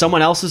not in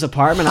someone else's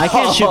apartment. I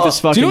can't shoot this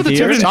fucking Do you know what the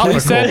deer. Tiverton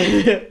police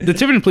Topical. said? The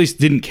Tiverton police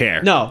didn't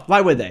care. No,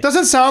 why would they?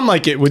 Doesn't sound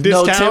like it with this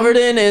No, town.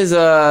 Tiverton is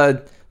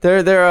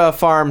they're a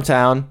farm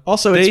town.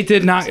 Also, They it's,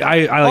 did not.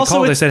 I Also,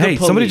 called. I it's said, the "Hey,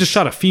 somebody police. just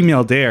shot a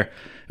female deer.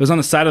 It was on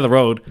the side of the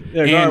road.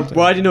 And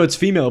why do you know it's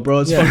female, bro?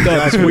 It's fucked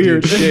up. It's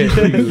weird.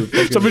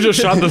 somebody just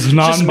shot this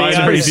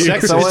non-binary Just me deer.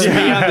 on Just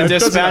me on the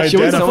dispatch.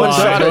 Doesn't Someone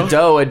identify. shot a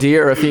doe, a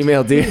deer, a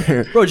female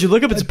deer. Bro, did you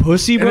look up its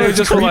pussy, And bro? they It's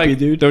just creepy, were like,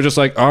 dude. they were just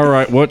like, all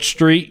right, what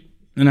street?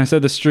 And I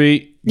said the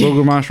street,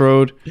 Wilgermosh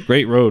Road,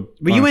 great road.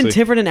 Were you in honestly.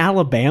 Tiverton,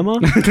 Alabama?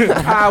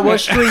 What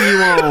street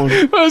you on?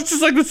 I was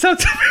just like, the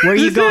sounds. Where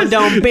you going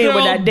down bed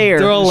with that deer?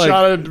 They're all like,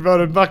 Shot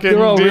a fucking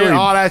They're all deer. really-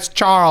 Oh, that's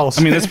Charles.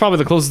 I mean, that's probably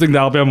the closest thing to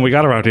Alabama we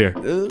got around here.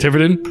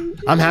 Tiverton.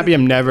 I'm happy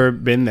I've never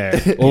been there.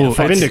 Oh, I've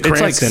been to it's like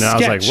Cranston, and I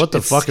was like, sketch. what the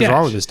It's fuck is sketch.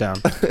 wrong with this town?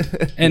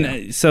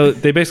 And so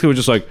they basically were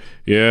just like,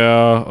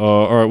 yeah,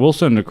 all right, we'll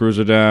send a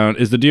cruiser down.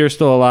 Is the deer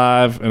still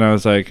alive? And I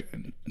was like,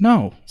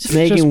 no. It's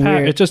making just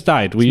weird- It just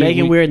died.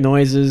 Making weird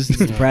noises. It's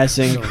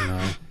depressing.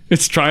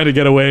 It's trying to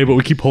get away, but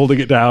we keep holding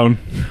it down.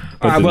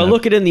 All right, well,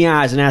 look it in the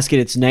eyes and ask it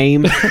its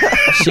name.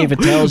 See if it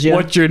tells you.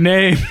 What's your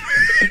name?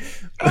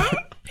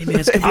 Hey, man,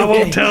 it's gonna be I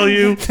won't okay. tell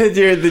you.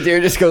 The deer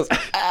just goes.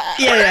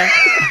 Yeah.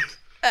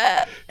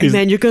 Hey,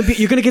 man, you're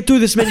gonna get through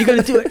this, man. You're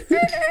gonna do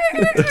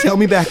it. Tell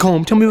me back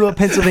home. Tell me about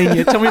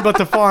Pennsylvania. Tell me about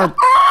the farm.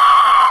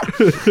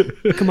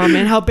 Come on,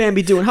 man. How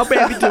Bambi doing? How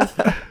Bambi doing?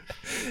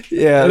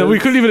 Yeah, And then we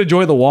couldn't even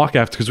enjoy the walk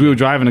after because we were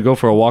driving to go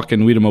for a walk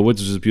in Weedemo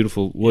Woods, which is a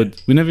beautiful wood.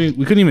 We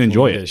couldn't even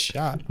enjoy it.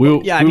 Shot. We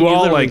Yeah, I we mean, were you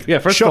all literally like, yeah,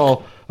 first shook. of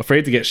all,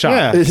 afraid to get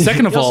shot. Yeah.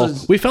 Second of You all,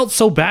 also- we felt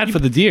so bad for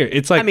the deer.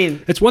 It's like, I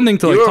mean, it's one thing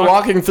to you like were talk-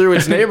 walking through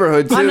its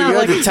neighborhood too. I'm You not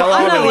had to like- tell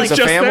I'm all not of it like was a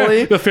just there.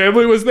 family. The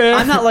family was there.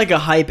 I'm not like a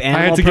hype animal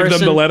I had to person. give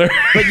them the letter.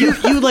 But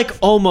you like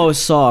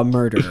almost saw a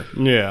murder.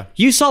 Yeah.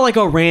 You saw like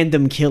a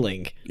random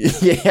killing.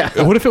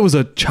 Yeah, What if it was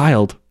a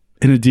child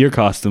in a deer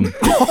costume?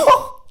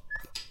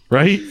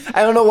 Right?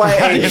 I don't know why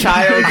a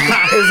child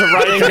is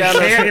running down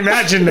I can't the.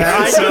 imagine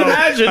that.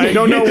 So I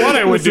don't know what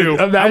I would do.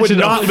 I would Imagine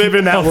not live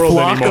in that a world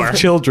flock anymore. of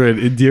children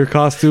in deer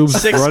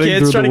costumes. Six running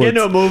kids through trying the to get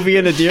into a woods. movie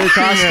in a deer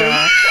costume.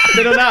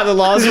 They don't know how the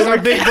laws This is our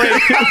work. big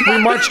break. We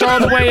marched all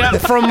the way up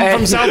from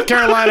South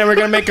Carolina. We're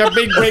gonna make our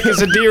big break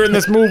as a deer in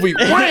this movie.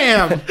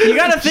 Wham! You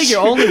gotta figure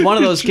only one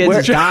of those kids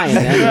is dying.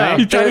 Then, You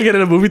right? trying to get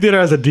in a movie theater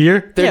as a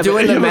deer? They're Yeah, but-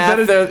 doing yeah, the but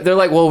math. that They're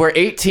like, well, we're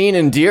 18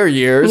 in deer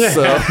years,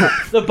 so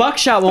The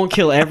buckshot won't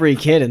kill every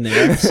kid in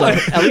there. So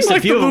at least a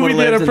Like few the of them movie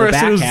would theater live in the person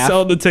back who's half.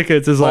 selling the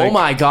tickets is like, oh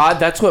my god,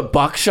 that's what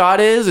buckshot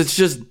is. It's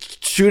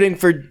just shooting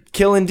for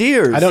killing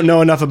deers. I don't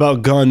know enough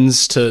about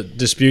guns to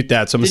dispute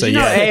that, so I'm gonna Did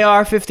you say know yeah.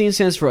 AR-15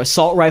 stands for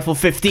Assault Rifle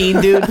 15,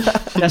 dude?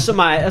 That's what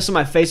my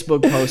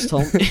Facebook post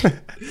told me.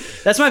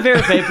 That's my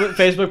favorite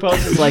Facebook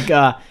post. Is like,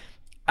 I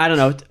don't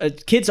know,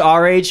 kids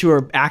our age who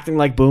are acting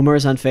like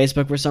boomers on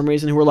Facebook for some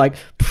reason, who are like,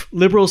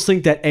 liberals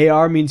think that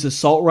AR means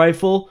Assault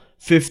Rifle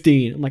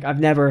 15. I'm like,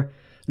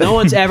 no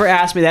one's ever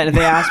asked me that. And if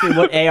they asked me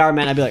what AR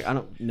meant, I'd be like, I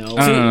don't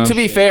know. To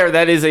be fair,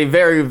 that is a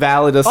very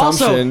valid Also,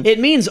 assumption. it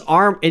means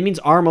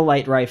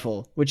Armalite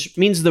rifle, which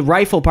means the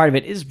rifle part of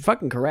it is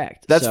fucking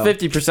correct. That's So,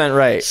 50%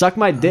 right. Suck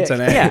my dick.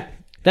 an A. Yeah.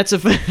 That's an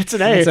A. That's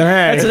an A.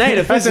 That's an A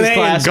to That's an physics A in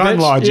class. gun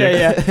bitch. logic.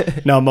 Yeah.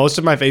 No, most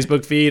of my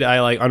Facebook feed,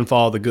 I like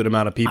unfollow the good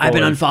amount of people. I've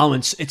been and-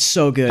 unfollowing. It's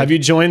so good. Have you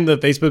joined the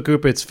Facebook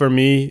group? It's for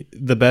me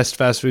the best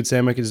fast food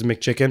sandwich is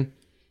McChicken.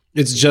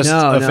 It's just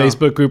No, a no.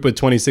 Facebook group with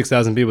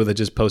 26,000 people that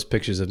just post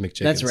pictures of McChickens.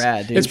 That's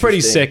rad, dude. It's pretty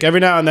Interesting. sick. Every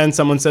now and then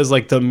someone says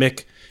like the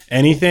Mick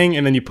anything,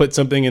 and then you put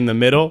something in the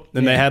middle.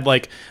 And they had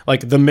like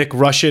the Mick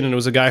Russian, and it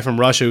was a guy from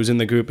Russia who was in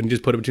the group, and you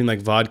just put it between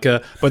like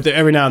vodka. But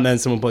every now and then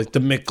someone puts the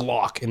Mick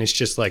Glock, and it's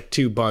just like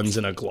 2 buns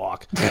and a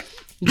Glock.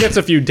 Gets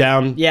a few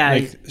down, Yeah.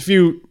 like a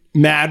few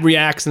mad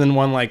reacts, and then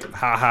one like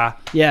haha.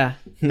 Yeah.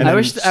 I then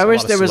wish just a lot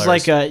of there was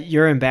slurs. like a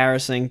 "you're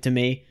embarrassing" to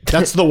me.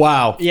 That's the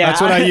wow. Yeah,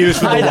 That's what I use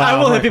for the wow. I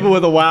will hit people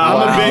with a wow.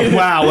 I'm a big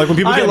wow. Like when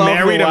people I get love the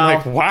married, I'm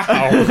like, wow.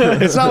 wow.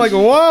 It's not like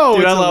whoa.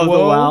 Dude, it's I a love the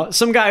whoa. wow.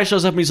 Some guy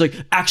shows up and he's like,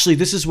 "Actually,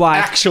 this is why.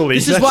 Actually,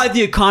 this is that's- why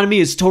the economy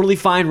is totally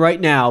fine right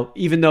now,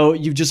 even though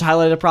you've just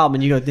highlighted a problem."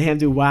 And you go, "Damn,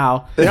 dude,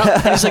 wow." And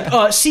he's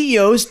like,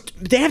 "CEOs,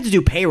 they have to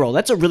do payroll.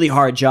 That's a really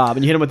hard job."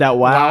 And you hit him with that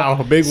wow.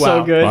 Wow, big So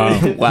wow.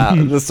 good. Wow,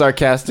 the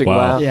sarcastic Wow.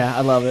 wow. Yeah,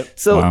 I love it.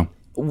 So Wow.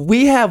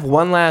 we have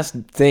one last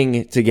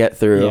thing to get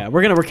through. Yeah,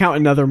 we're gonna recount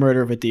another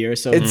murder of a deer.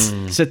 So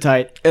sit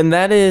tight. And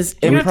that is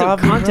We're gonna have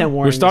improv. to content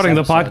warning. We're starting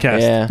the this episode.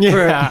 podcast. Yeah.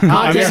 Yeah.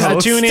 I'm This is your the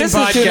host. Tune This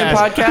is Tune In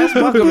Podcast.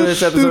 Welcome to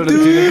this episode of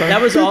the Tune In Podcast.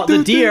 That was all.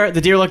 The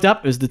deer looked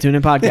up. It was the Tune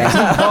In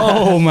Podcast.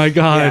 Oh my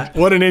god.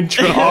 What an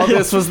intro. All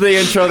this was the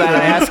intro that I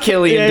asked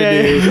Killian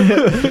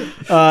to do.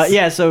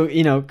 So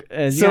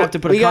you So have to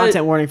put a we gotta-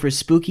 content warning for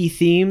spooky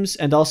themes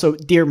and also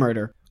deer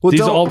murder. Well,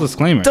 These are don't- all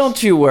disclaimers.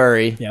 Don't you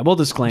worry. Yeah, we'll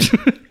disclaim.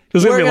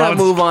 There's We're be a lot gonna of-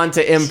 move on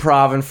to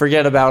improv and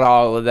forget about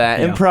all of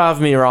that. Yeah.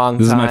 Improv me wrong.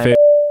 This is my time. favorite.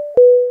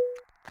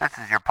 This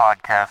is your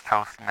podcast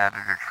host and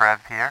editor Trev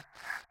here.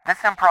 This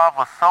improv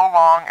was so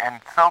long and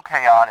so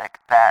chaotic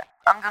that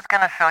I'm just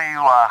going to show you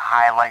a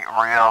highlight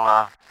reel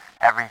of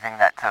everything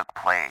that took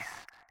place.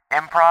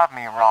 Improv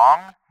me wrong,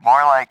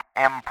 more like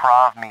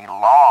improv me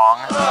long.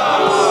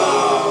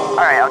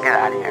 Alright, I'll get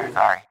out of here,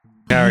 sorry.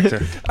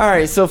 Character. All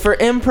right, so for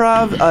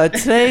improv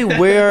today,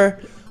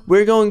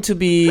 we're going to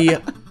be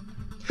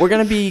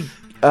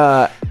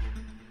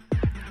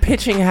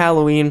pitching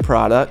Halloween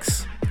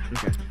products.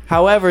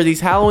 However, these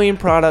Halloween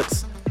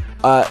products,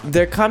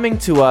 they're coming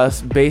to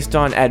us based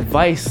on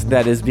advice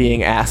that is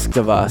being asked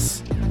of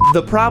us.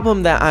 The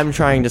problem that I'm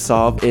trying to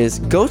solve is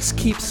ghosts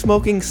keep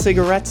smoking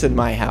cigarettes in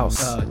my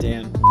house. Oh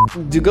damn.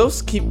 Do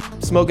ghosts keep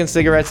smoking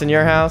cigarettes in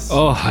your house?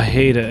 Oh, I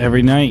hate it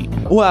every night.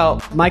 Well,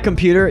 My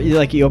computer,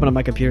 you open up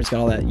my computer, it's got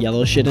all that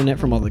yellow shit in it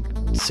from all the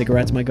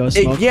cigarettes my ghost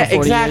smoked. yeah, for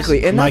 40 exactly.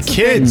 years. And My that's the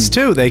kids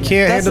thing. too. They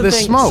can't That's handle the the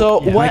thing. smoke. So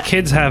My what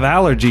kids have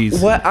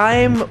allergies.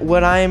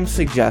 What I'm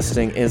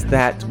suggesting is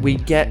that we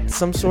get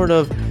some sort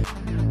of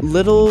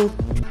little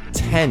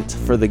tent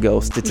for the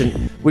ghost.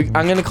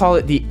 I'm gonna call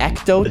it the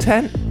ecto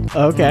tent,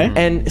 Okay.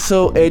 and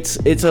so it's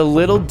a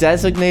little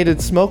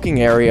designated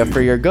smoking area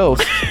for your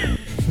ghost.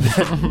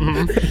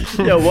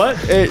 Yo, what?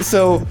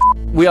 So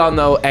we all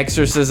know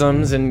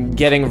exorcisms and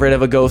getting rid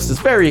of a ghost is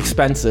very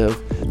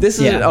expensive. This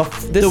is Yeah.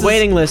 this The is-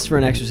 waiting list for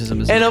an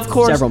exorcism is and of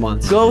course several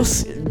months.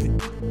 Ghosts,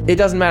 it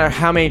doesn't matter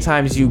how many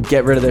times you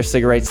get rid of their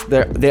cigarettes,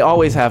 they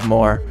always have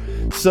more.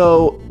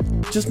 So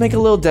just make a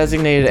little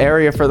designated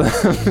area for them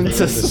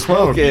to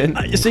smoke in.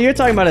 So you're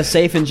talking about a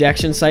safe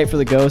injection site for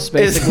the ghosts,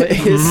 basically?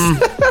 Is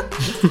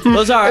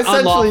Those are Essentially,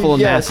 unlawful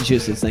in yes.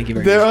 Massachusetts. Thank you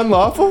very they're much.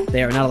 unlawful?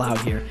 They are not allowed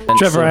here.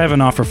 Trevor, I have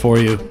an offer for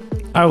you.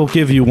 I will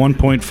give you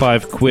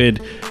 1.5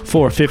 quid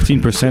for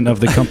 15% of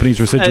the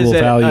company's residual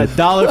value.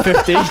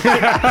 $1.50.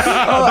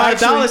 About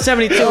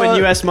 $1.72 in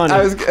U.S. money.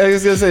 I was gonna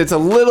say it's a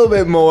little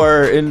bit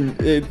more in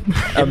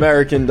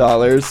American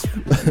dollars.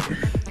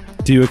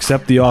 Do you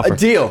accept the offer?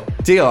 Deal.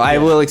 I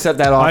will accept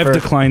that offer. I've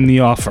declined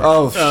the offer.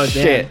 Oh,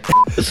 shit.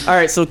 All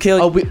right, so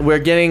Kill, we're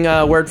getting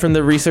word from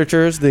the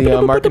researchers,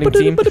 the marketing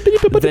team.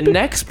 The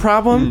next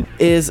problem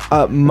is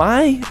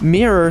my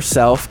mirror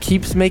self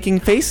keeps making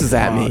faces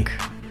at me.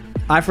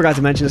 I forgot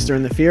to mention this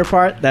during the fear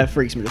part. That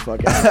freaks me the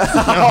fuck out.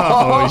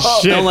 Oh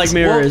shit. Don't like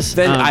mirrors.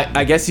 Then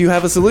I guess you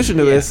have a solution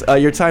to this.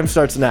 Your time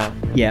starts now.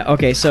 Yeah.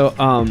 Okay. So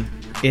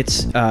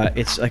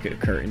it's like a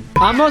curtain.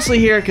 I'm mostly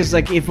here because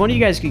like if one of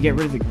you guys could get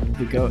rid of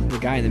the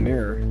guy in the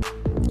mirror,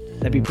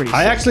 that'd be pretty.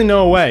 I sick. actually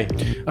know a way.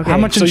 Okay. How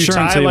much So you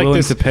insurance tie are you like willing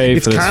this. to pay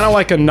It's for this? kind of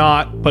like a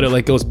knot, but it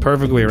like goes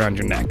perfectly around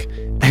your neck.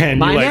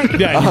 And My you like, neck?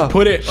 yeah, you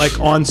put it like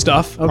on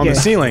stuff on Okay. the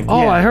ceiling.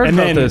 Oh, I heard And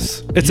about then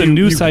this. It's a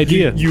news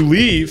idea. You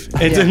leave.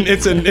 It's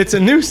a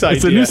news idea.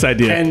 It's a news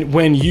idea. And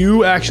when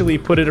you actually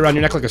put it around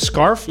your neck like a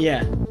scarf,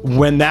 Yeah.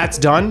 when that's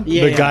done,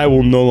 Yeah, the yeah. guy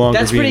will no longer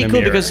That's be pretty in the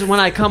cool mirror. because when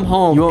I come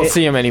home, You won't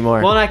see him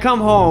anymore. When I come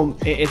home,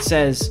 it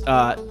says,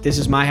 "This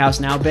is my house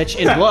now, bitch,"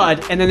 in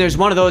blood, and then there's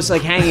one of those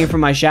like hanging from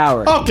my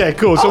shower. Okay,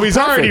 cool. So he's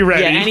already perfect.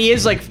 ready. Yeah, and he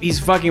is like he's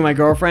fucking my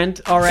girlfriend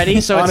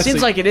already, so Honestly. it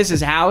seems like it is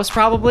his house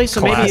probably.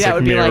 So maybe Classic that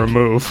would be mirror like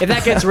move. if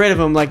that gets rid of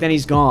him, like then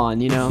he's gone,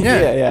 you know?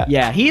 yeah.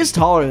 Yeah, he is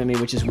taller than me,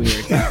 which is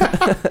weird.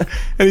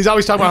 And he's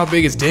always talking about how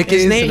big his dick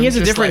His is. name, and he has a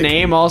I'm just different like,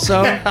 name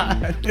also.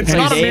 It's Like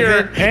not a David.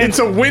 mirror. It's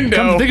a window.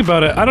 Come to think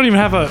about it, I don't even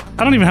have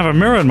a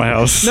mirror in my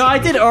house. No, I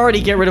did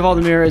already get rid of all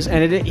the mirrors,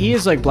 and he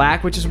is like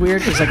black, which is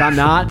weird because like I'm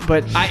not,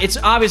 but it's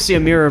obviously a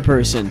mirror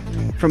person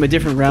from a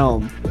different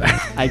realm,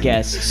 I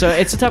guess. So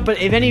it's a tough. But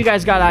if any of you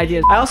guys got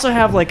ideas, I also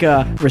have like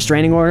a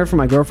restraining order for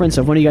my girlfriend.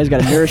 So if one of you guys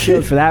got a mirror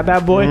shield for that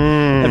bad boy,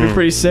 that'd be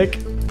pretty sick.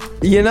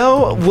 You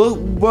know,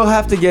 we'll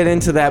have to get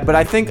into that, but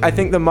I think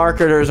the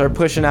marketers are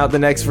pushing out the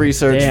next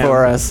research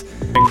for us.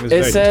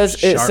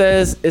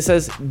 It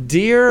says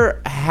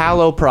dear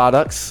Hallow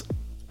products,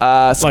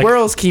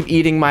 squirrels keep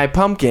eating my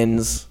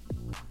pumpkins.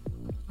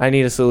 I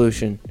need a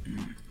solution.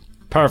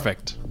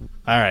 Perfect.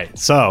 All right.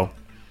 So,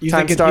 You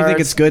think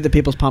it's good that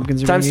people's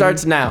pumpkins are time being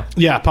starts eaten? now.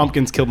 yeah,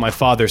 pumpkins killed my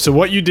father. So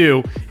what you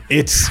do,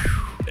 it's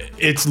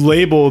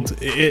labeled.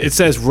 It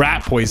says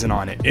rat poison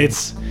on it.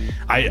 It's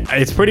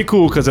pretty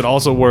cool because it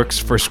also works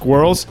for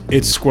squirrels.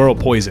 It's squirrel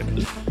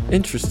poison.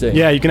 Interesting.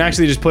 Yeah, you can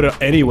actually just put it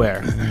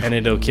anywhere and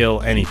it'll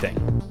kill anything.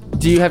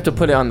 Do you have to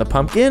put it on the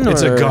pumpkin?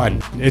 It's or? a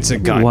gun. It's a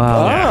gun.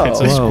 Wow. Yeah,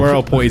 it's a Whoa.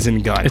 squirrel poison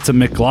gun. It's a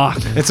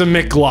McGlock. It's a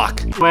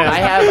McGlock.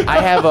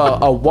 I have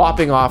a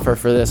whopping offer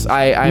for this.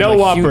 I'm No a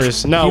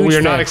Whoppers. No, huge we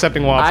are not fan.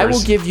 accepting Whoppers. I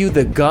will give you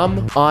the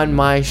gum on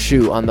my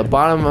shoe, on the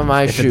bottom of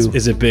my shoe.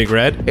 Is it Big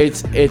Red?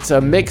 It's a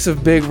mix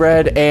of Big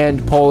Red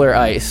and Polar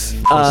Ice.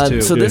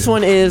 two. So this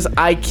one is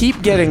I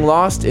keep getting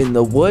lost in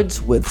the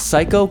woods with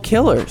psycho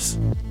killers.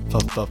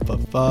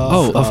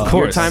 Oh, of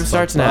course. Your time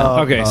starts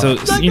now. Okay, so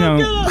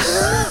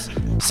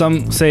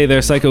some say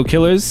they're psycho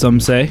killers. Some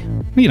say,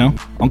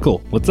 Uncle,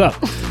 what's up?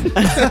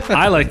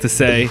 I like to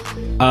say,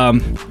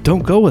 don't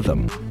go with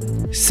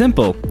them.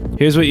 Simple.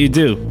 Here's what you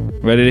do.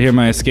 Ready to hear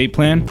my escape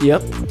plan?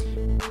 Yep.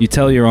 You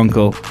tell your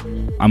uncle,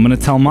 I'm gonna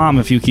tell mom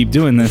if you keep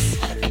doing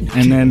this,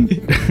 and then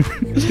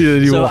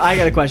So I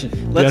got a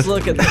question. Let's Yes.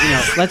 look at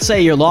let's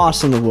say you're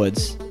lost in the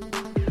woods.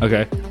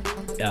 Okay.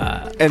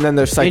 And then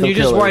there's psycho And you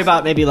just killers. worry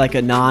about maybe like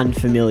a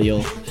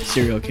non-familial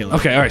serial killer.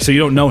 Okay. All right. So you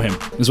don't know him,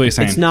 is what you're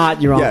saying. It's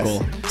not your Yes.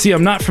 uncle. See,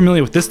 I'm not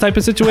familiar with this type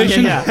of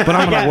situation, Yeah. but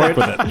I'm gonna work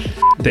with it.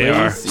 They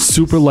are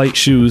super light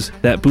shoes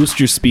that boost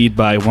your speed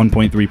by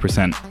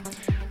 1.3%.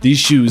 These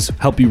shoes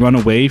help you run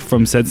away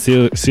from said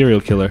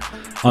serial killer,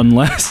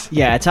 unless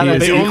Yeah, it's how he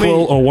that is dude.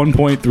 equal or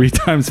 1.3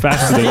 times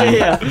faster than you.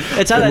 Yeah,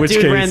 it's how In that which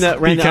dude case, ran the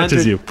he catches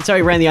under. you. It's how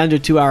he ran the under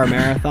 2-hour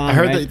marathon. I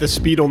heard right? that the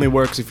speed only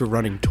works if you're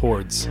running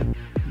towards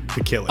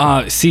the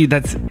killer. See,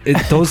 that's it.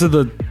 Those are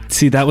the.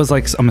 See, that was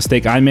like a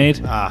mistake I made.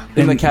 In the And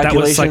that was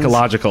calculations?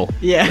 psychological.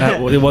 Yeah.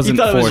 It wasn't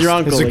You thought forced. it was your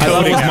uncle. It's a I thought it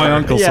coding was my error.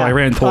 uncle, so Yeah. I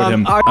ran toward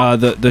him.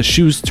 The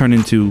shoes turn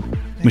into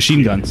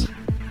machine guns,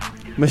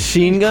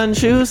 Machine gun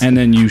shoes? and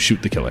then you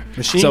shoot the killer.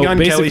 Machine so gun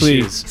Kelly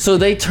basically, shoes. So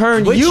they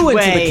turn Which you way-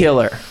 into the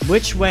killer.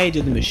 Which way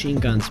do the machine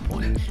guns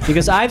point?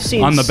 Because I've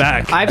seen On the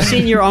back. I've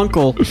seen your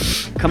uncle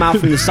come out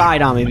from the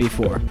side on me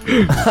before.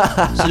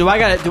 So do I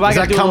gotta Does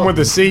that come with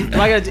a seat? Do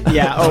I gotta do,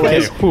 yeah,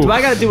 always. Okay, Do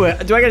I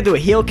gotta do a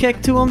heel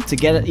kick to him to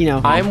get it?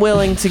 I'm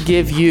willing to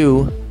give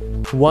you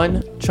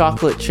one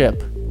chocolate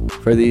chip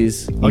for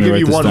these. I'll me give write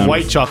you this one down.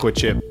 white chocolate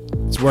chip.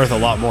 It's worth a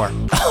lot more.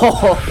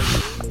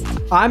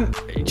 I'm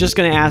just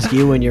gonna ask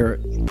you and your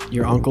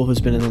uncle who's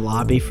been in the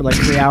lobby for like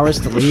 3 hours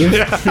to leave.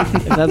 If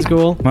that's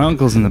cool. my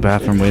uncle's in the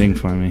bathroom waiting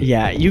for me.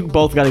 Yeah, you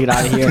both gotta get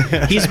out of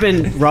here. He's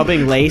been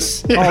rubbing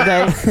lace all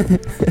day.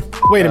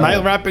 Wait, am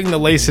I wrapping the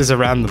laces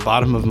around the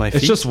bottom of my feet?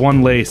 It's just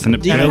one lace, and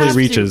it Do you barely have to-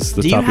 reaches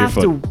the do you top of your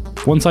have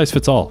foot. One size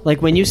fits all.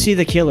 Like when you see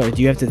the killer,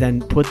 do you have to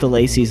then put the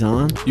laces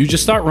on? You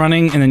just start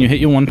running, and then you hit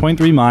your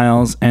 1.3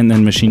 miles, and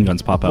then machine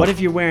guns pop out. What if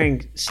you're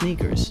wearing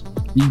sneakers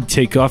you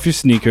take off your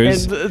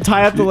sneakers, and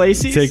tie up the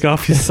laces? take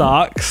off your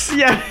socks,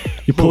 Yeah.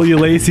 you pull your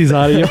laces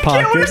out of your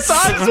pockets.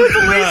 Socks with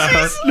the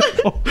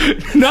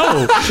laces.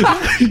 No,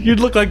 you'd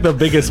look like the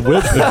biggest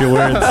whip if you're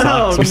wearing socks.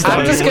 No, or something.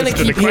 I'm just gonna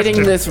keep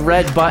hitting this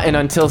red button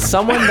until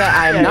someone that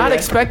I'm not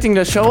expecting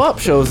to show up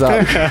shows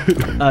up.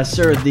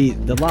 Sir, the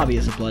lobby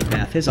is a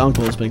bloodbath. His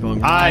uncle has been going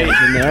wild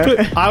in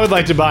there. I would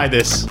like to buy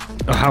this.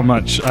 How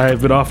much?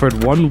 I've been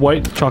offered one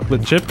white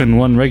chocolate chip and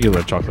one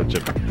regular chocolate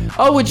chip.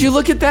 Oh, would you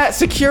look at that?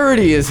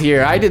 Security is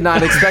here. I did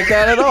not expect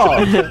that at all.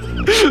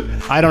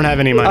 I don't have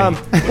any money.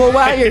 Well,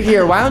 while you're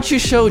here, why don't you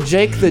show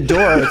Jake the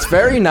door? It's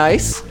very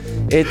nice.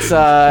 It's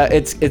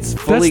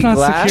fully That's not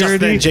glass.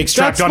 security. Then Jake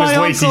strapped That's on his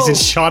my laces uncle. and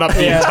shot up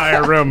the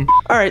entire room.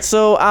 All right,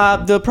 so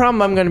the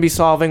problem I'm going to be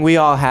solving, we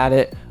all had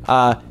it.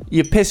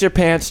 You piss your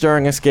pants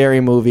during a scary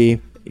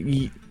movie.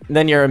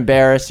 Then you're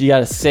embarrassed. You got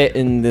to sit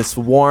in this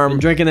warm. I'm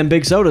drinking them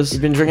big sodas.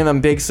 You've been drinking them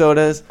big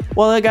sodas.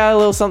 Well, I got a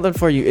little something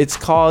for you. It's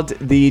called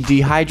the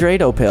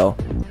Dehydrato pill,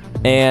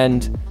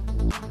 and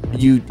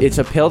it's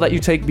a pill that you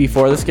take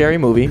before the scary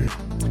movie,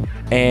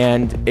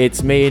 and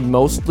it's made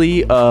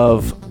mostly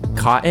of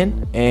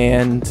cotton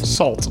and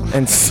Salt.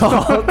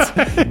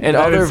 and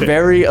other is it.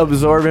 very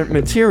absorbent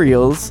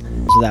materials.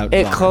 Without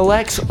It vomit.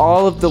 collects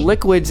all of the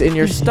liquids in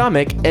your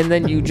stomach, and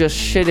then you just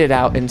shit it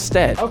out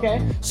instead.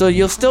 Okay. So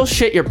you'll still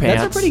shit your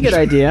pants. That's a pretty good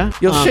idea.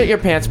 You'll shit your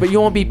pants, but you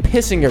won't be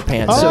pissing your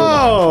pants.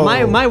 Oh.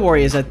 My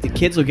worry is that the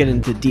kids will get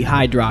into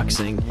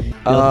dehydroxing.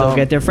 They'll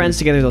get their friends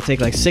together. They'll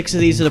take like 6 of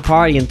these to the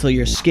party until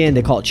your skin.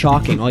 They call it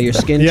chalking. All your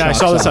skin. Yeah, I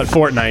saw chalks this up. at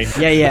Fortnite.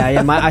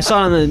 Yeah. I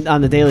saw it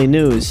on the Daily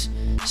News.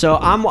 So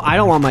I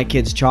don't want my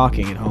kids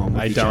chalking at home.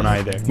 with I each don't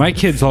other. either. My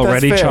kids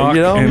already fair, chalk,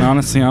 you know? and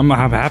honestly, I'm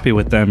happy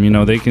with them. You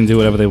know, they can do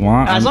whatever they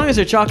want. As long as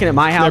they're chalking at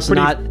my house,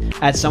 pretty- not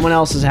at someone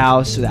else's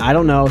house. I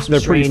don't know.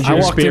 Some pretty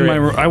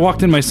stranger. I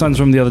walked in my son's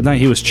room the other night.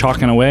 He was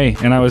chalking away,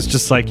 and I was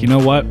just like, you know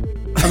what?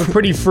 I'm a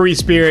pretty free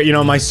spirit. You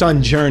know, my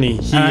son Journey.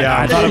 He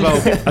I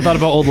thought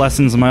about old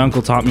lessons my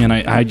uncle taught me, and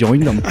I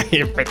joined them.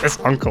 this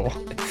uncle.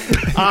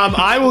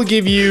 I will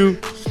give you.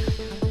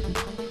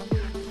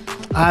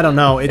 I don't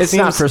know. It's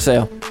not for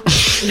sale.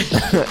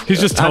 He's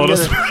just told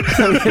us.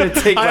 I'm gonna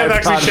take my I have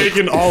actually product.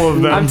 taken all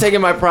of them. I'm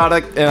taking my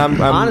product and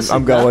Honestly,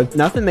 I'm going.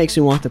 Nothing makes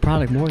me want the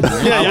product more than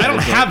that. Yeah, I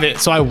don't have it,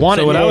 so I want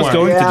it what I more. was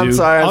going Yeah, to I'm do.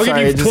 sorry. I'll give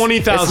you Just-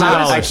 $20,000. it's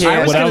not- I can't. I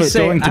was What I gonna was say,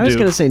 going to I was do.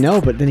 gonna say no,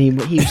 but then he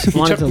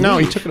wanted to No,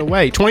 he leave. took it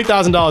away.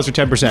 $20,000 for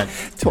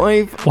 10%.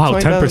 20. Wow,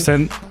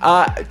 20,000.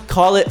 10%.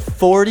 Call it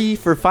 40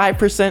 for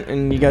 5%,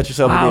 and you got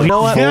yourself. Wow, a deal. You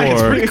know what? Yeah,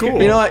 it's pretty cool.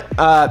 You know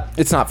what?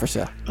 It's not for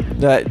sale.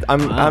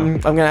 I'm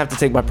gonna have to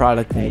take my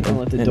product. Hey, don't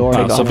let the and door take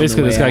open. off. So on the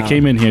basically, this way guy out.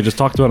 came in here, just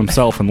talked about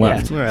himself, and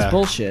left. Yeah. It's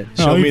bullshit.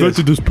 Show me this.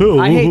 this pill.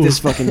 I hate this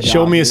fucking job.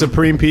 Show me a dude.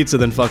 Supreme Pizza,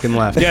 then fucking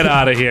left. Get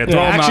out of here. Throw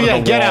him Actually, out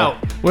of the get wall.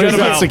 out. Where's Get him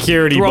that out.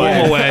 security? Throw bud?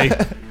 him away.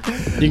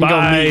 You can go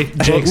Bye. meet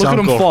Jake's Look at him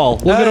uncle. fall.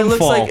 Look at it him looks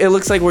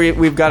fall. like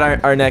we've got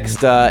our next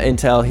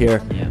intel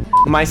here. Yeah.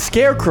 My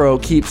scarecrow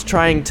keeps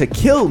trying to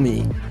kill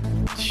me.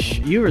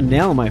 You were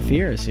nailing my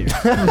fears here.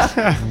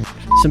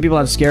 Some people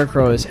have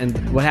scarecrows,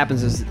 and what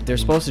happens is they're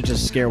supposed to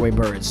just scare away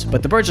birds,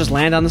 but the birds just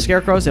land on the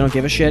scarecrows. They don't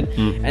give a shit,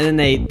 and then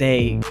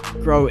they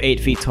grow 8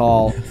 feet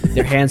tall.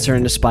 Their hands turn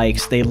into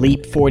spikes. They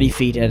leap 40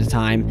 feet at a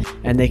time,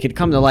 and they could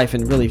come to life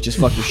and really just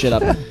fuck your shit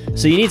up.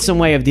 So you need some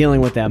way of dealing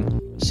with them.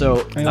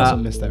 So I also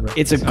missed that reference.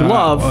 it's a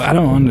glove. I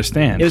don't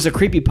understand. It was a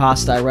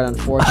creepypasta I read on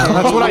 4chan.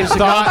 That's what I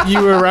thought you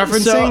were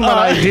referencing, So, but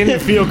I didn't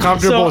feel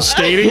comfortable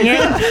stating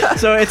it.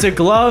 So it's a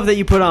glove that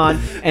you put on,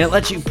 and it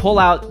lets you pull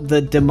out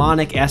the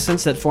demonic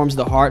essence that forms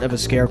the heart of a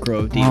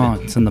scarecrow demon.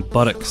 Oh, it's in the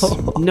buttocks.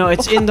 No,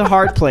 it's in the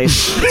heart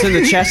place. It's in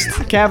the chest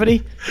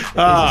cavity.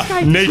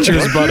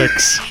 Nature's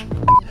buttocks.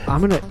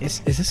 I'm gonna. Is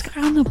this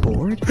guy on the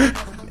board?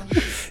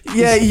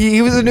 Yeah,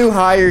 he was a new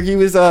hire. He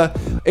was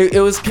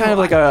it was kind of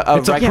like a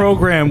It's a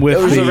program with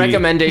it was the a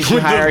recommendation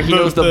hire. He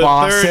knows the the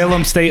boss. third-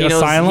 Salem State He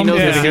knows- Asylum. he knows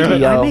the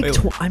Yeah.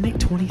 CEO. I make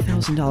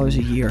 $20,000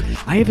 a year.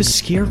 I have a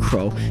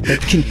scarecrow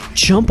that can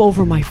jump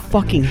over my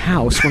fucking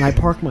house when I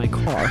park my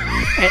car,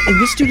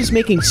 and this dude is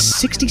making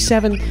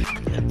 67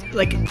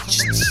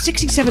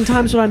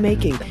 times what I'm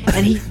making,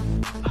 and he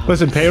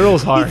Listen,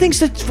 payroll's hard. thinks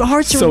that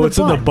hearts are So in the it's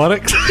in the butt.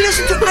 buttocks. He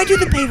doesn't do. I do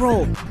the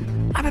payroll.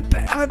 I'm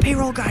a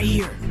payroll guy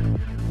here.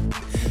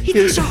 He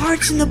thinks the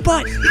heart's in the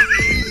butt.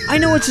 I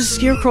know it's a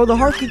scarecrow. The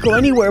heart could go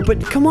anywhere, but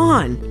come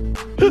on,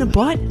 in the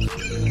butt.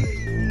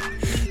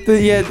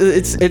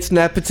 It's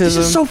nepotism.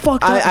 This is so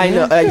fucked up, I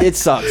know man. it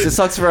sucks. It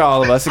sucks for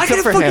all of us, I except got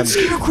a for fucking him.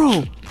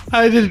 scarecrow.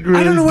 I didn't really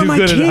I don't know where do my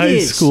good in kid high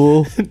is.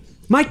 school.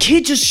 My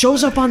kid just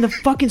shows up on the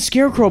fucking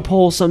scarecrow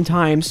pole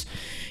sometimes,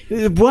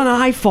 one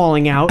eye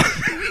falling out,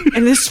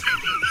 and this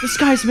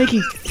guy's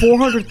making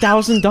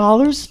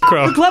 $400,000.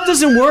 The glove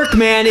doesn't work,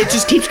 man. It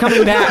just keeps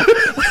coming back.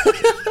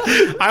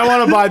 I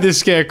want to buy this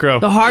scarecrow.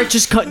 The heart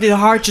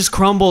just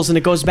crumbles and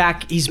it goes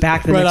back. He's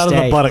back the Right next out of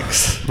day. the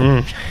buttocks.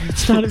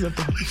 It's not in the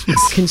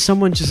buttocks. Can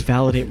someone just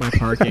validate my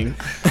parking?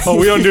 Oh,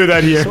 we don't do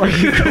that here.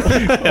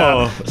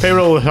 Oh,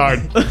 payroll is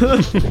hard.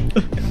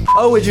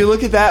 Oh, would you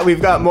look at that?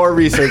 We've got more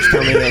research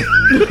coming in.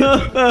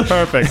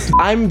 Perfect.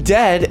 I'm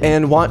dead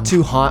and want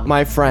to haunt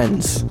my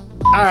friends.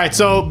 All right,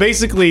 so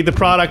basically the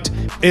product,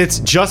 it's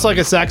just like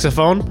a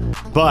saxophone,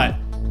 but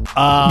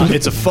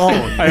it's a phone.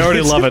 I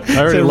already love it. I It's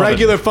already a love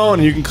regular phone,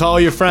 and you can call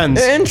your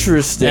friends.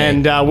 Interesting.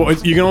 And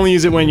you can only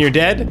use it when you're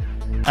dead,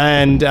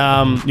 and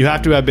you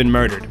have to have been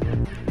murdered.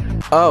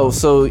 oh,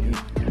 so,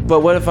 but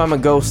what if I'm a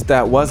ghost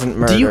that wasn't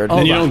murdered?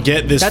 Then you don't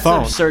get this That's phone.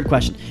 an absurd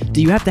question.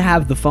 Do you have to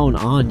have the phone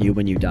on you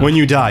when you die? When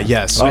you die,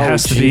 yes. It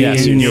has to be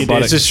Yes, in you your need-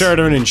 buttocks. It's a sort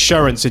of an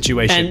insurance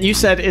situation. and you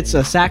said it's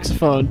a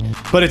saxophone.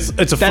 but it's a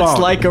That's phone.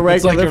 like a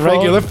It's like regular a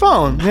regular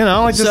phone. You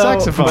know, like the So-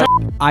 saxophone.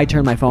 I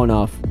turn my phone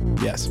off.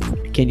 Yes.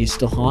 Can you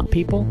still haunt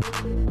people?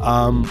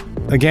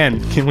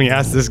 Again, can we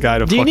ask this guy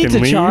to Do you fucking need to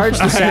leave? charge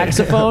the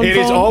saxophone It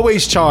is phone?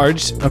 always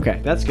charged. Okay,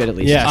 that's good at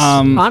least. Yes.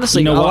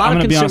 Honestly, you know a what? lot I'm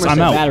of gonna be honest.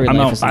 consumers I'm say out. battery I'm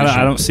life out. is an I issue.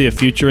 don't see a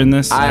future in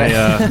this.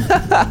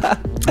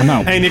 I'm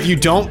out. And if you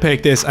don't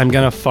pick this, I'm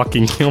gonna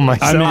fucking kill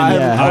myself.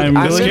 I'm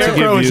I'm willing to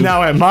Scarecrow give is you.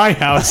 now at my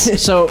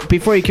house. So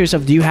before you kill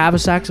yourself, do you have a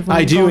saxophone?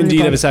 I do phone in indeed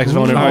your have a phone?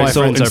 saxophone, and All all my right,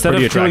 so friends are instead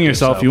pretty of killing attractive,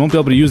 yourself, so. you won't be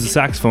able to use the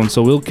saxophone.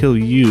 So we'll kill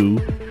you,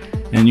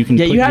 and you can.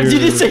 Yeah, put you have. your, You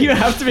did say you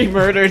have to be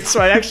murdered, so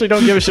I actually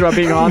don't give a shit about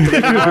being haunted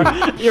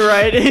anymore. You're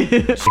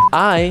right.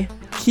 I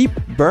keep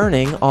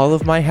burning all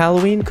of my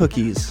Halloween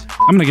cookies.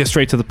 I'm gonna get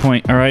straight to the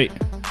point. All right,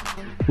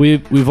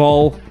 we've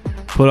all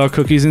put our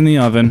cookies in the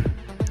oven.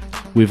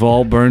 We've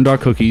all burned our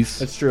cookies.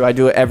 That's true. I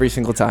do it every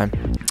single time.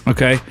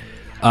 Okay.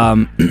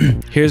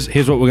 Here's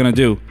what we're gonna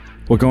do.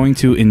 We're going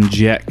to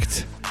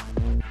inject.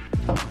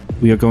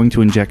 We are going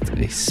to inject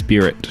a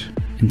spirit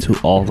into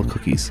all the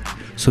cookies,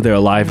 so they're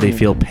alive. They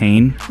feel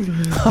pain.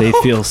 They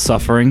feel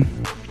suffering.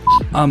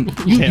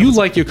 You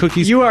like your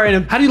cookies? You are in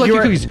a. How do you like you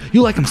your are- cookies?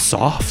 You like them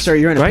soft. Sir,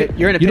 you're in a right? pit-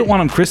 you're in a You pit- don't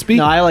want them crispy.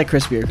 No, I like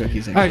crispier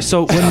cookies. All right.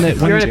 So when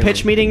You're in a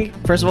pitch meeting.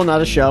 First of all,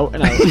 not a show,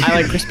 and I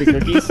like crispy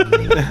cookies.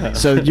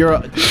 So you're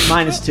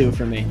 -2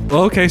 for me.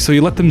 Well, okay, so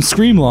you let them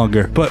scream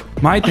longer. But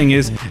my thing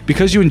is,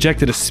 because you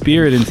injected a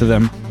spirit into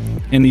them,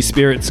 and these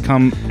spirits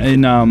come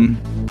in.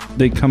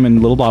 They come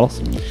in little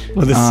bottles.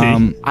 Well, the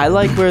sea. I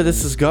like where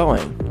this is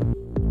going.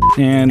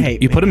 And Hey,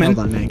 you put them in.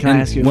 hold on, man. Can I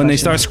and ask you a when they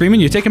question? start screaming,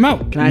 you take them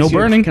out. Can I No ask you-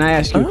 burning. Can I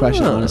ask you a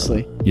question,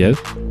 honestly?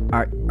 Yes.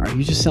 Are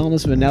you just selling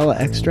us vanilla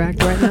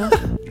extract right now?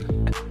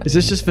 Is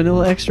this just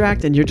vanilla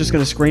extract and you're just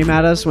going to scream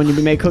at us when you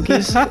make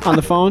cookies on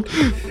the phone?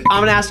 I'm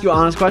going to ask you an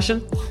honest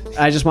question.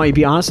 I just want you to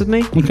be honest with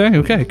me.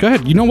 Okay. Go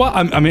ahead. You know what?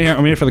 I'm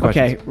here for the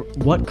question. Okay,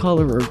 what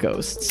color are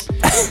ghosts?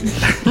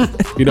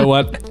 You know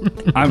what?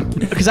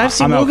 Because I've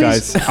seen I'm out,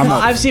 movies. guys. I'm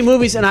out. I've seen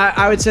movies, and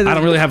I would say that I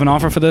don't really have an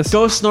offer for this.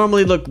 ghosts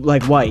normally look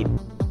like white.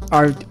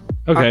 Are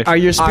Okay. Are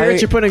your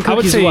spirits you're putting in I would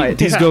cookies say white?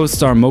 these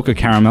ghosts are mocha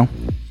caramel.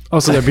 Oh,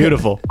 so they're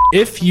beautiful.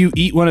 If you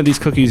eat one of these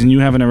cookies and you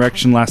have an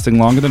erection lasting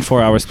longer than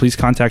 4 hours, please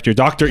contact your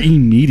doctor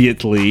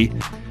immediately.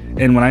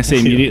 And when I say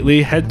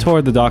immediately, head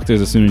toward the doctors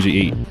as soon as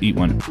you eat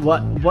one.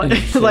 What?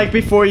 Like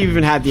before you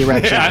even had the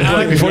erection.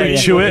 Like before you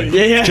chew it,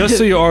 Yeah. just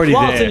so you're already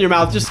While there. it's in your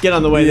mouth, just get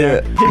on the way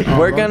there.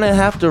 We're gonna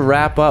have to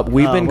wrap up.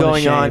 We've Oh, been what a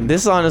going on. shame.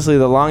 This is honestly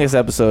the longest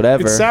episode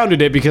ever. It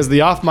sounded it because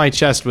the off my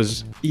chest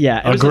was.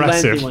 Yeah, it was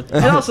Aggressive. a lengthy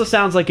one. It also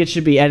sounds like it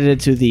should be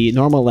edited to the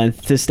normal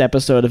lengthest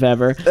episode of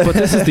ever. But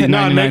this is the 99th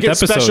No, make it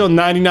episode. special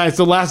 99. It's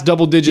the last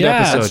double-digit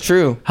Yeah, episode. That's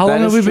true. How That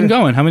long have is we been true.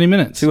 going? How many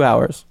minutes? 2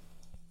 hours.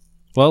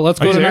 Well,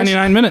 let's Are go you to serious?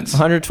 99 minutes.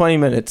 120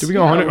 minutes. Did we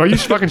go 100? Are you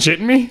fucking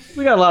shitting me?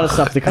 We got a lot of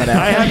stuff to cut out.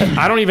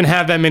 I don't even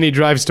have that many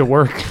drives to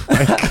work.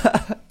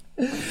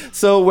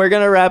 So we're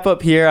gonna wrap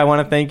up here. I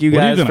want to thank you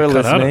What are you guys going for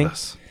to cut out of listening.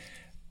 this?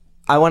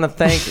 I want to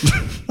thank.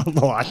 A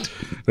lot.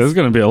 There's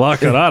going to be a lot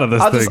cut out of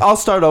this thing. I'll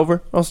start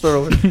over.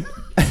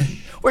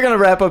 We're gonna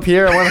wrap up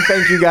here. I want to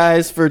thank you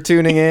guys for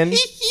tuning in.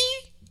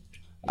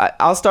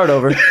 I'll start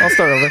over.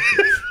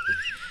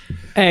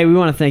 Hey, we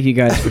want to thank you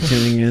guys for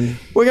tuning in.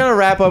 We're gonna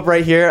wrap up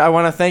right here. I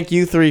want to thank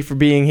you three for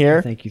being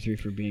here. Thank you three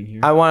for being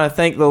here. I want to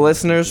thank the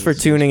listeners for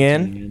tuning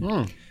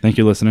in. Thank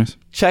you, listeners.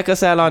 Check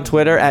us out on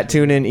Twitter at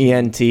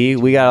TuneInENT.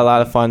 We got a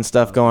lot of fun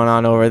stuff going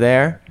on over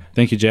there.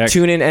 Thank you, Jack.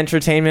 TuneIn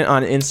Entertainment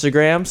on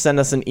Instagram. Send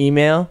us an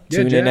email.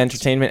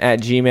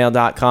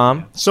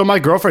 TuneInEntertainment@gmail.com. So my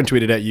girlfriend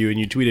tweeted at you and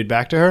you tweeted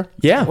back to her?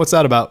 Yeah. What's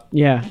that about?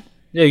 Yeah.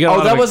 Yeah, you got a Oh,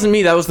 lot that of- wasn't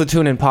me. That was the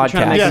TuneIn trying to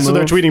podcast. make Yeah, a so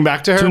they're move. tweeting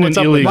back to her? Tune What's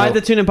in up with illegal. Why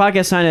the Tune In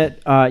Podcast sign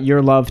it?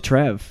 Your love,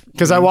 Trev.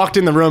 Because I walked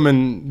in the room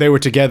and they were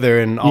together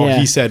and all Yeah.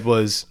 he said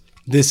was,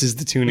 "This is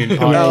the TuneIn Oh,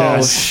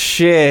 podcast."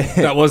 shit.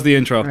 That was the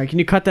intro. All right, can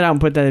you cut that out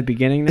and put that at the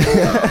beginning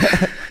now?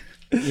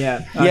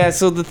 Yeah. Yeah,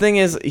 so the thing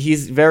is,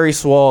 he's very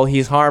swole.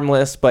 He's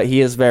harmless, but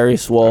he is very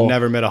swole.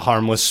 Never met a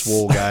harmless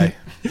swole guy.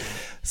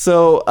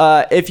 So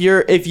if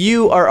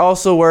you are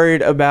also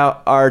worried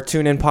about our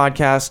TuneIn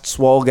podcast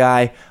swole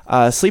guy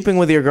sleeping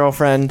with your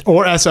girlfriend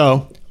Or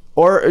SO.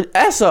 or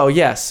SO,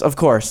 yes, of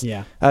course.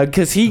 Yeah.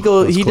 Because he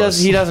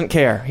doesn't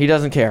care. He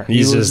doesn't care.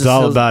 He's just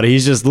all about it.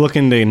 He's just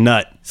looking to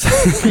nut.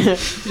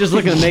 Just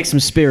looking to make some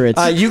spirits.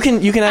 You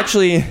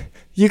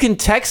can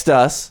text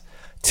us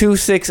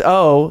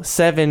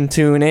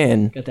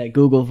 260-7-TUNE-IN. Got that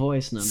Google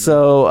Voice number.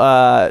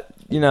 So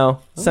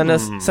send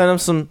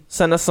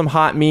us some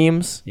hot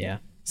memes. Yeah.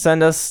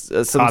 Send us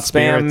some Hot spam.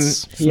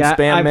 spirits. Some Yeah,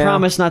 spam I mail.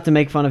 promise not to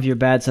make fun of your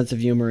bad sense of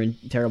humor and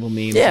terrible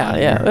memes.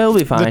 Yeah, it'll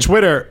be fine. The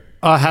Twitter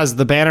has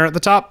the banner at the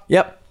top.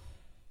 Yep.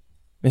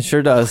 It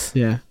sure does.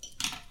 Yeah.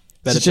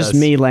 Bet It's it just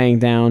does. me laying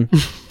down.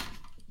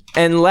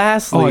 And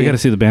lastly, Oh, I got to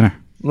see the banner.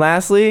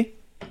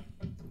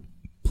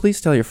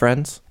 please tell your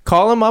friends.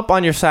 Call them up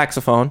on your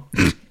saxophone.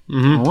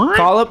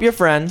 Call up your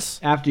friends.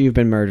 After you've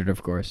been murdered,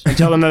 of course.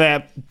 Tell them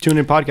that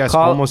TuneIn podcast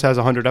Call- almost has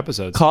 100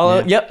 episodes. Call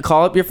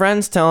up your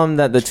friends. Tell them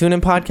that the TuneIn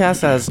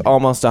podcast has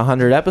almost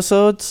 100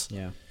 episodes.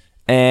 Yeah.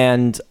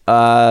 And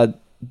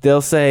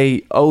they'll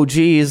say, "Oh,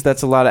 geez,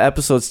 that's a lot of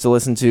episodes to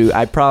listen to.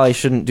 I probably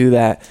shouldn't do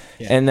that."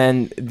 Yeah. And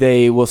then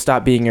they will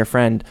stop being your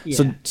friend.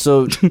 Yeah.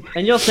 So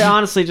And you'll say,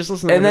 honestly, just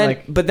listen to and them. then,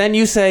 Like, but then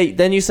you say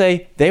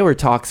they were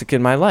toxic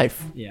in my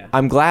life. yeah.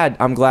 I'm glad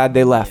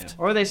they left.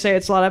 Or they say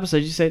it's a lot of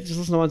episodes. You say, just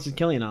listen to ones with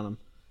Killian on them.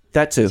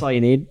 That too. That's all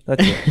you need.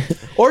 That's it.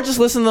 Or just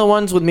listen to the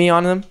ones with me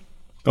on them.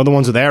 Oh, the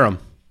ones with Aram.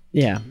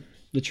 Yeah.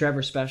 The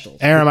Trevor specials.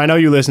 Aram, I know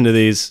you listen to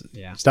these.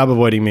 Yeah. Stop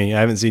avoiding me. I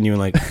haven't seen you in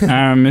like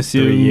I miss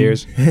you. 3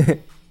 years.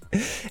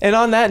 And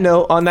on that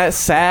note, on that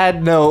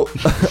sad note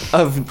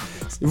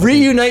of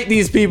reunite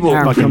these people.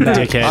 Aaron, Fucking come back.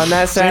 dickhead. On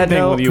that Same sad thing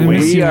note, with you,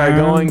 Wayne. we are Aaron.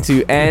 going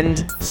to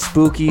end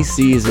spooky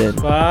season.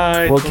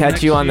 Bye. We'll till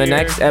catch you on the year.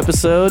 next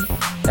episode,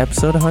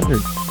 episode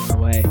 100. No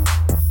way.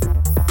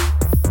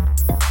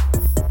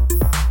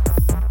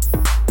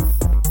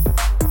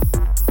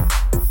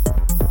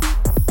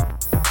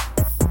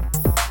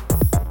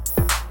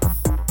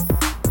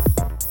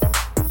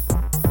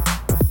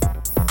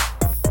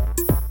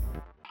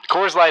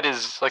 Coors Light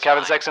is like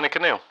having sex in a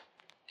canoe.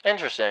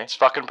 Interesting. It's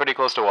fucking pretty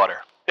close to water.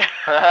 I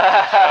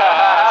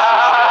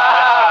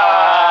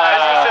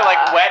was gonna say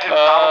like wet and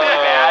probably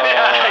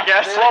bad. I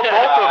guess. Well,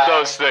 both of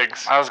those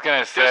things. I was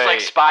gonna say. There's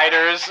like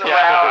spiders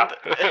around.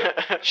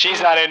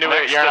 She's not into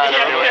it. You're not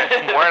into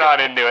it. We're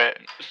not into it.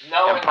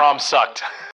 No. And prom sucked.